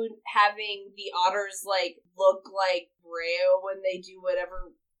Mabu having the otters, like, look like Reo when they do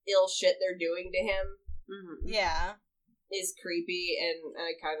whatever ill shit they're doing to him Mm-hmm. Yeah. is creepy, and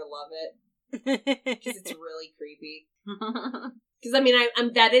I kind of love it. Because it's really creepy. Because, I mean,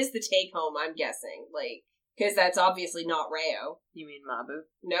 I'm that is the take-home, I'm guessing. Like, because that's obviously not Reo. You mean Mabu?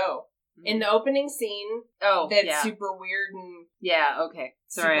 No. In the opening scene, Oh, that's yeah. super weird and Yeah, okay.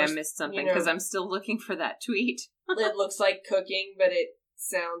 Sorry, super, I missed something you know- because I'm still looking for that tweet. it looks like cooking, but it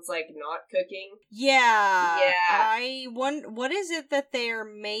sounds like not cooking. Yeah. Yeah. I wonder, what is it that they're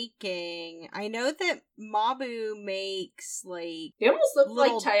making? I know that Mabu makes, like, They almost look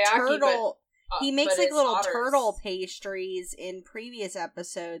like little taiyaki, turtle... but He makes but like it's little otters. turtle pastries in previous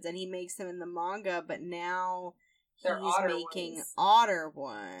episodes, and he makes them in the manga, but now They're he's otter making ones. otter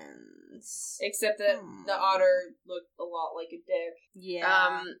ones. Except that the otter looked a lot like a dick.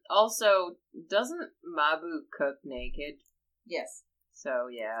 Yeah. Also, doesn't Mabu cook naked? Yes, So,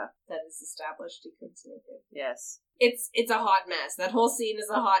 yeah. that is established. He cooks naked. Yes. It's a hot mess. That whole scene is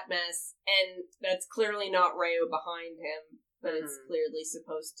a hot mess, and that's clearly not Reo behind him, but it's Mhm. clearly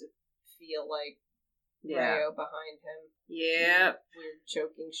supposed to feel like Yeah. Reo behind him. Yeah. Weird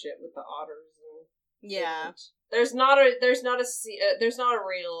choking shit with the otters and yeah. There's not a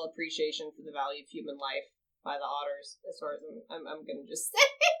real appreciation for the value of human life by the otters, as far as I'm gonna just say.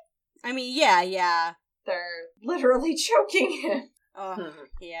 I mean, yeah. They're literally choking him. Oh,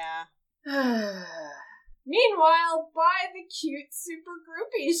 yeah. Meanwhile, buy the cute super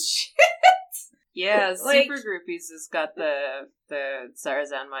groupies shit. Yeah, Like- Super Groupies has got the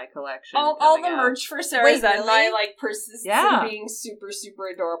Sarazanmai collection. All coming the out. merch for Sarah Wait, Zenmai, really? like, persists Yeah. in being super, super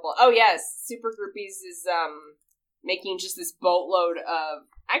adorable. Oh, yes. Super Groupies is, making just this boatload of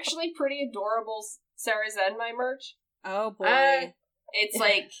actually pretty adorable Sarah Zenmai merch. Oh, boy. It's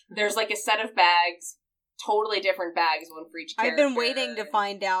like, there's like a set of bags, totally different bags, one for each character. I've been waiting to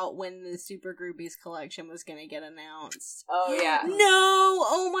find out when the Super Groupies collection was gonna get announced. Oh, yeah. No!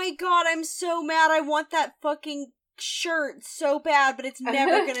 Oh my god, I'm so mad. I want that fucking shirt so bad, but it's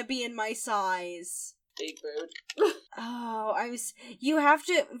never gonna be in my size. Big boot. Oh, you have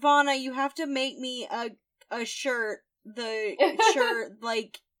to, Vana, you have to make me a shirt, the shirt,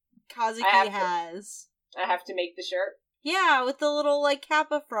 like, Kazuki has. I have to make the shirt? Yeah, with the little, like,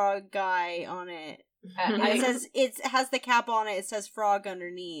 Kappa Frog guy on it. It has the cap on it, it says frog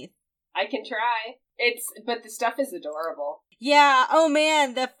underneath. I can try. But the stuff is adorable. Yeah, oh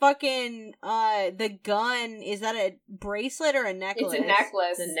man, the fucking, the gun, is that a bracelet or a necklace? It's a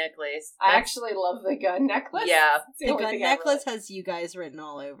necklace. The necklace. I actually love the gun necklace. Yeah. The gun necklace has you guys written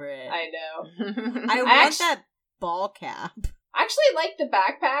all over it. I know. I want that ball cap. I actually like the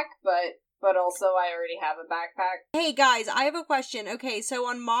backpack, but also I already have a backpack. Hey guys, I have a question. Okay, so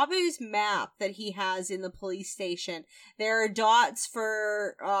on Mabu's map that he has in the police station, there are dots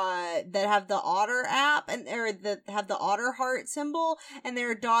for that have the otter app or that have the otter heart symbol, and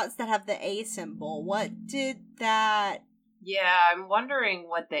there are dots that have the A symbol. What did that? Yeah, I'm wondering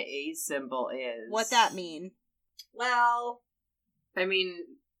what the A symbol is. What that mean? Well, I mean,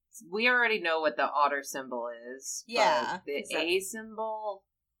 we already know what the otter symbol is. Yeah. But the A symbol,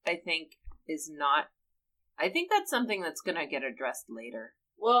 I think, is not. I think that's something that's gonna get addressed later.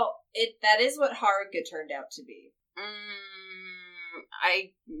 Well, that is what Haruka turned out to be.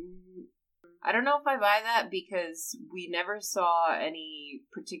 I don't know if I buy that because we never saw any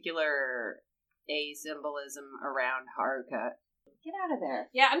particular A symbolism around Haruka. Get out of there.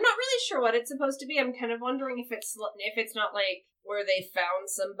 Yeah, I'm not really sure what it's supposed to be. I'm kind of wondering if it's not like where they found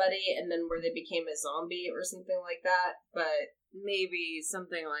somebody and then where they became a zombie or something like that, but maybe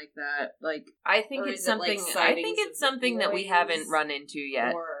something like that. Like, I think it's something. Like I think it's something that we haven't run into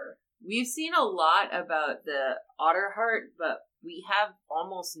yet. We've seen a lot about the otter heart, but we have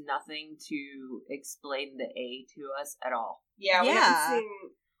almost nothing to explain the A to us at all. Yeah, we haven't seen.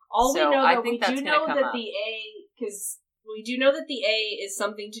 We do know that the A, because we do know that the A is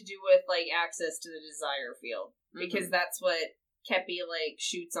something to do with like access to the desire field, because that's what Kepi like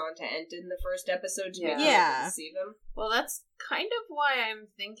shoots onto Ent in the first episode to make sure to see them. Well, that's kind of why I'm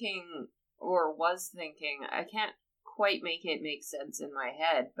thinking, or was thinking, I can't quite make it make sense in my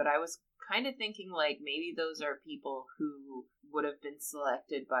head, but I was kind of thinking like maybe those are people who would have been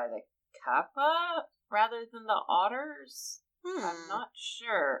selected by the Kappa rather than the otters. I'm not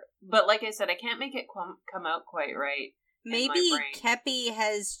sure, but like I said, I can't make it come out quite right. Maybe Kepi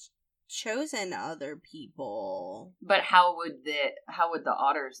has chosen other people. But how would the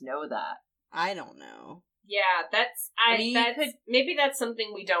otters know that? I don't know. Yeah, maybe that's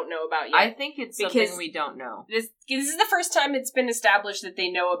something we don't know about yet. I think it's something we don't know. This is the first time it's been established that they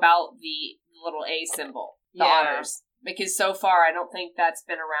know about the little A symbol, the otters. Because so far, I don't think that's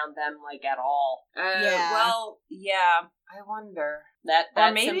been around them, like, at all. Well, yeah, I wonder. That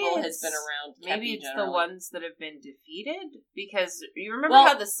symbol has been around. Maybe it's the ones that have been defeated? Because you remember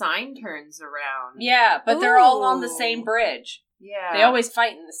how the sign turns around. Yeah, but they're all on the same bridge. Yeah. They always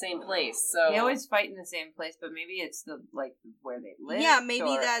fight in the same place, so... They always fight in the same place, but maybe it's where they live. Yeah,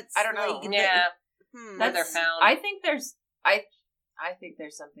 maybe that's... I don't know. Where they're found. I think there's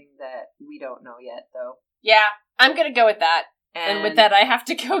something that we don't know yet, though. Yeah, I'm gonna go with that. And with that, I have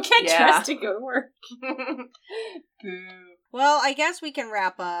to go get dressed to go to work. Boo. Well, I guess we can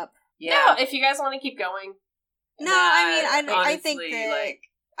wrap up. Yeah, no, if you guys want to keep going. No, I mean, I think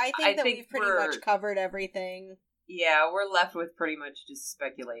that we've pretty much covered everything. Yeah, we're left with pretty much just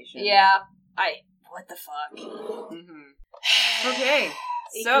speculation. Yeah, what the fuck? Mm-hmm. Okay,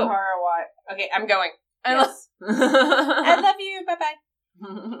 so okay, I'm going. Yes. I love you. Bye-bye.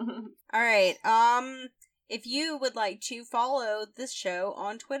 All right. If you would like to follow this show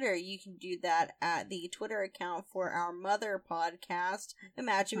on Twitter, you can do that at the Twitter account for our mother podcast,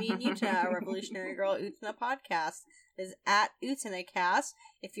 Imagine Me and Utena, a Revolutionary Girl Utena podcast. It is at UtenaCast.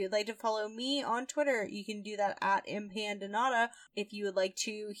 If you'd like to follow me on Twitter, you can do that at Impandanata. If you would like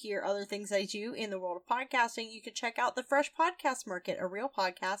to hear other things I do in the world of podcasting, you can check out the Fresh Podcast Market, a real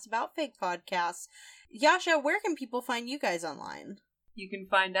podcast about fake podcasts. Yasha, where can people find you guys online? You can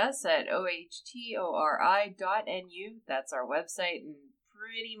find us at ohtori.nu. That's our website, and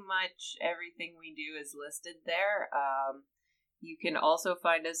pretty much everything we do is listed there. You can also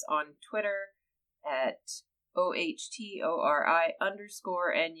find us on Twitter at ohtori_NU,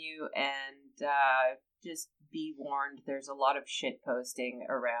 and just be warned, there's a lot of shit posting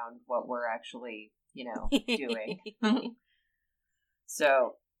around what we're actually, doing.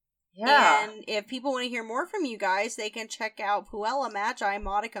 So, Yeah. And if people want to hear more from you guys, they can check out Puella Magi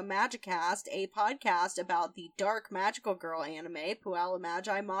Modica Magicast, a podcast about the dark magical girl anime, Puella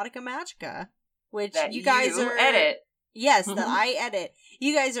Magi Modica Magica, which that you guys are edit. Yes, that I edit.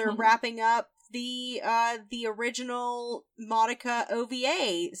 You guys are wrapping up the original Modica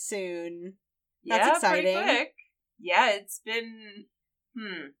OVA soon. That's exciting. Pretty quick. Yeah, it's been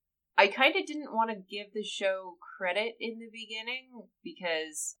I kind of didn't want to give the show credit in the beginning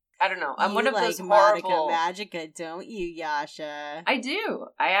because I don't know. I'm one of those horrible Modica Magica, don't you, Yasha? I do.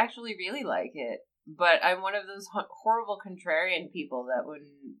 I actually really like it, but I'm one of those horrible contrarian people that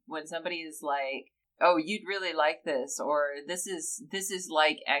when somebody is like, "Oh, you'd really like this," or this is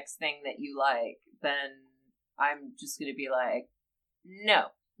like X thing that you like, then I'm just gonna be like,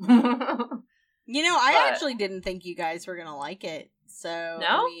 no. You know, I actually didn't think you guys were gonna like it. So, no?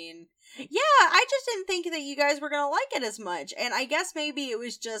 I mean, yeah, I just didn't think that you guys were gonna like it as much. And I guess maybe it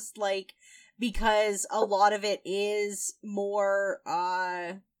was just, like, because a lot of it is more,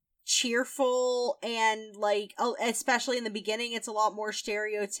 cheerful and, like, especially in the beginning, it's a lot more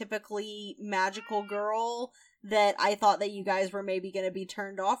stereotypically magical girl, that I thought that you guys were maybe gonna be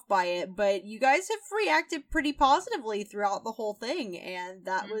turned off by it. But you guys have reacted pretty positively throughout the whole thing, and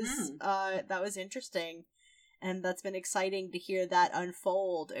that was interesting. And that's been exciting to hear that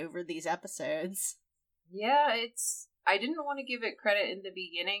unfold over these episodes. Yeah, I didn't want to give it credit in the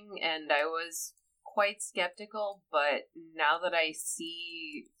beginning, and I was quite skeptical, but now that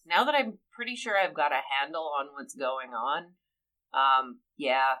I'm pretty sure I've got a handle on what's going on,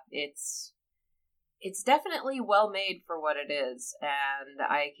 yeah, it's definitely well made for what it is, and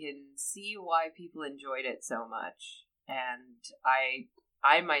I can see why people enjoyed it so much. And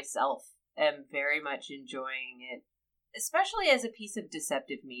I myself am very much enjoying it, especially as a piece of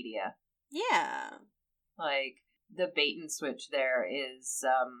deceptive media. Yeah. Like, the bait and switch there is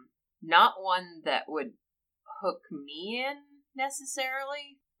not one that would hook me in,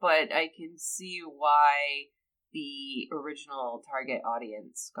 necessarily, but I can see why the original target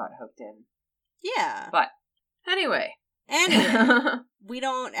audience got hooked in. Yeah. But, anyway. We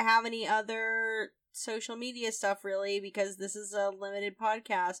don't have any other social media stuff really because this is a limited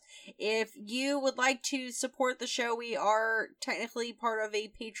podcast. If you would like to support the show, we are technically part of a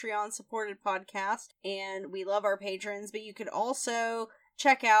Patreon supported podcast and we love our patrons, but you could also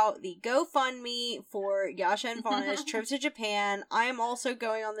check out the GoFundMe for Yasha and Vana's trip to Japan. I am also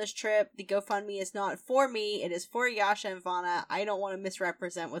going on this trip. The GoFundMe is not for me, it is for Yasha and Vana. I don't want to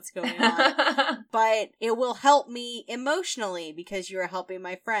misrepresent what's going on, but it will help me emotionally because you are helping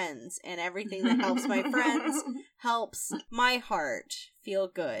my friends, and everything that helps my friends helps my heart feel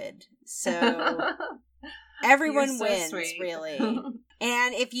good. So everyone wins, sweet. Really.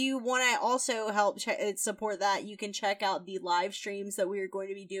 And if you want to also help support that, you can check out the live streams that we are going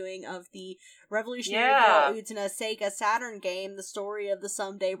to be doing of the Revolutionary Girl Utena Seika Saturn game, The Story of the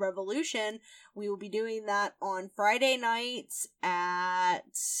Someday Revolution. We will be doing that on Friday nights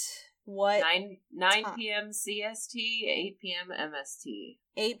at what? 9 p.m. CST, 8 p.m. MST.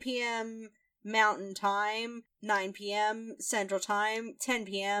 8 p.m. Mountain Time, 9 p.m. Central Time, 10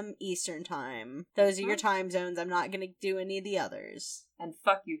 p.m. Eastern Time. Those are your time zones. I'm not going to do any of the others. And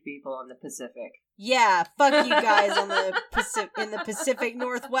fuck you people on the Pacific. Yeah, fuck you guys on the in the Pacific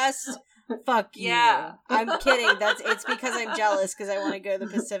Northwest. Fuck you. Yeah. I'm kidding. It's because I'm jealous because I want to go to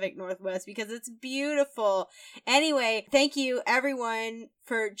the Pacific Northwest because it's beautiful. Anyway, thank you everyone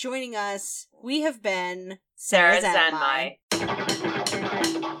for joining us. We have been Sarah Zanmai.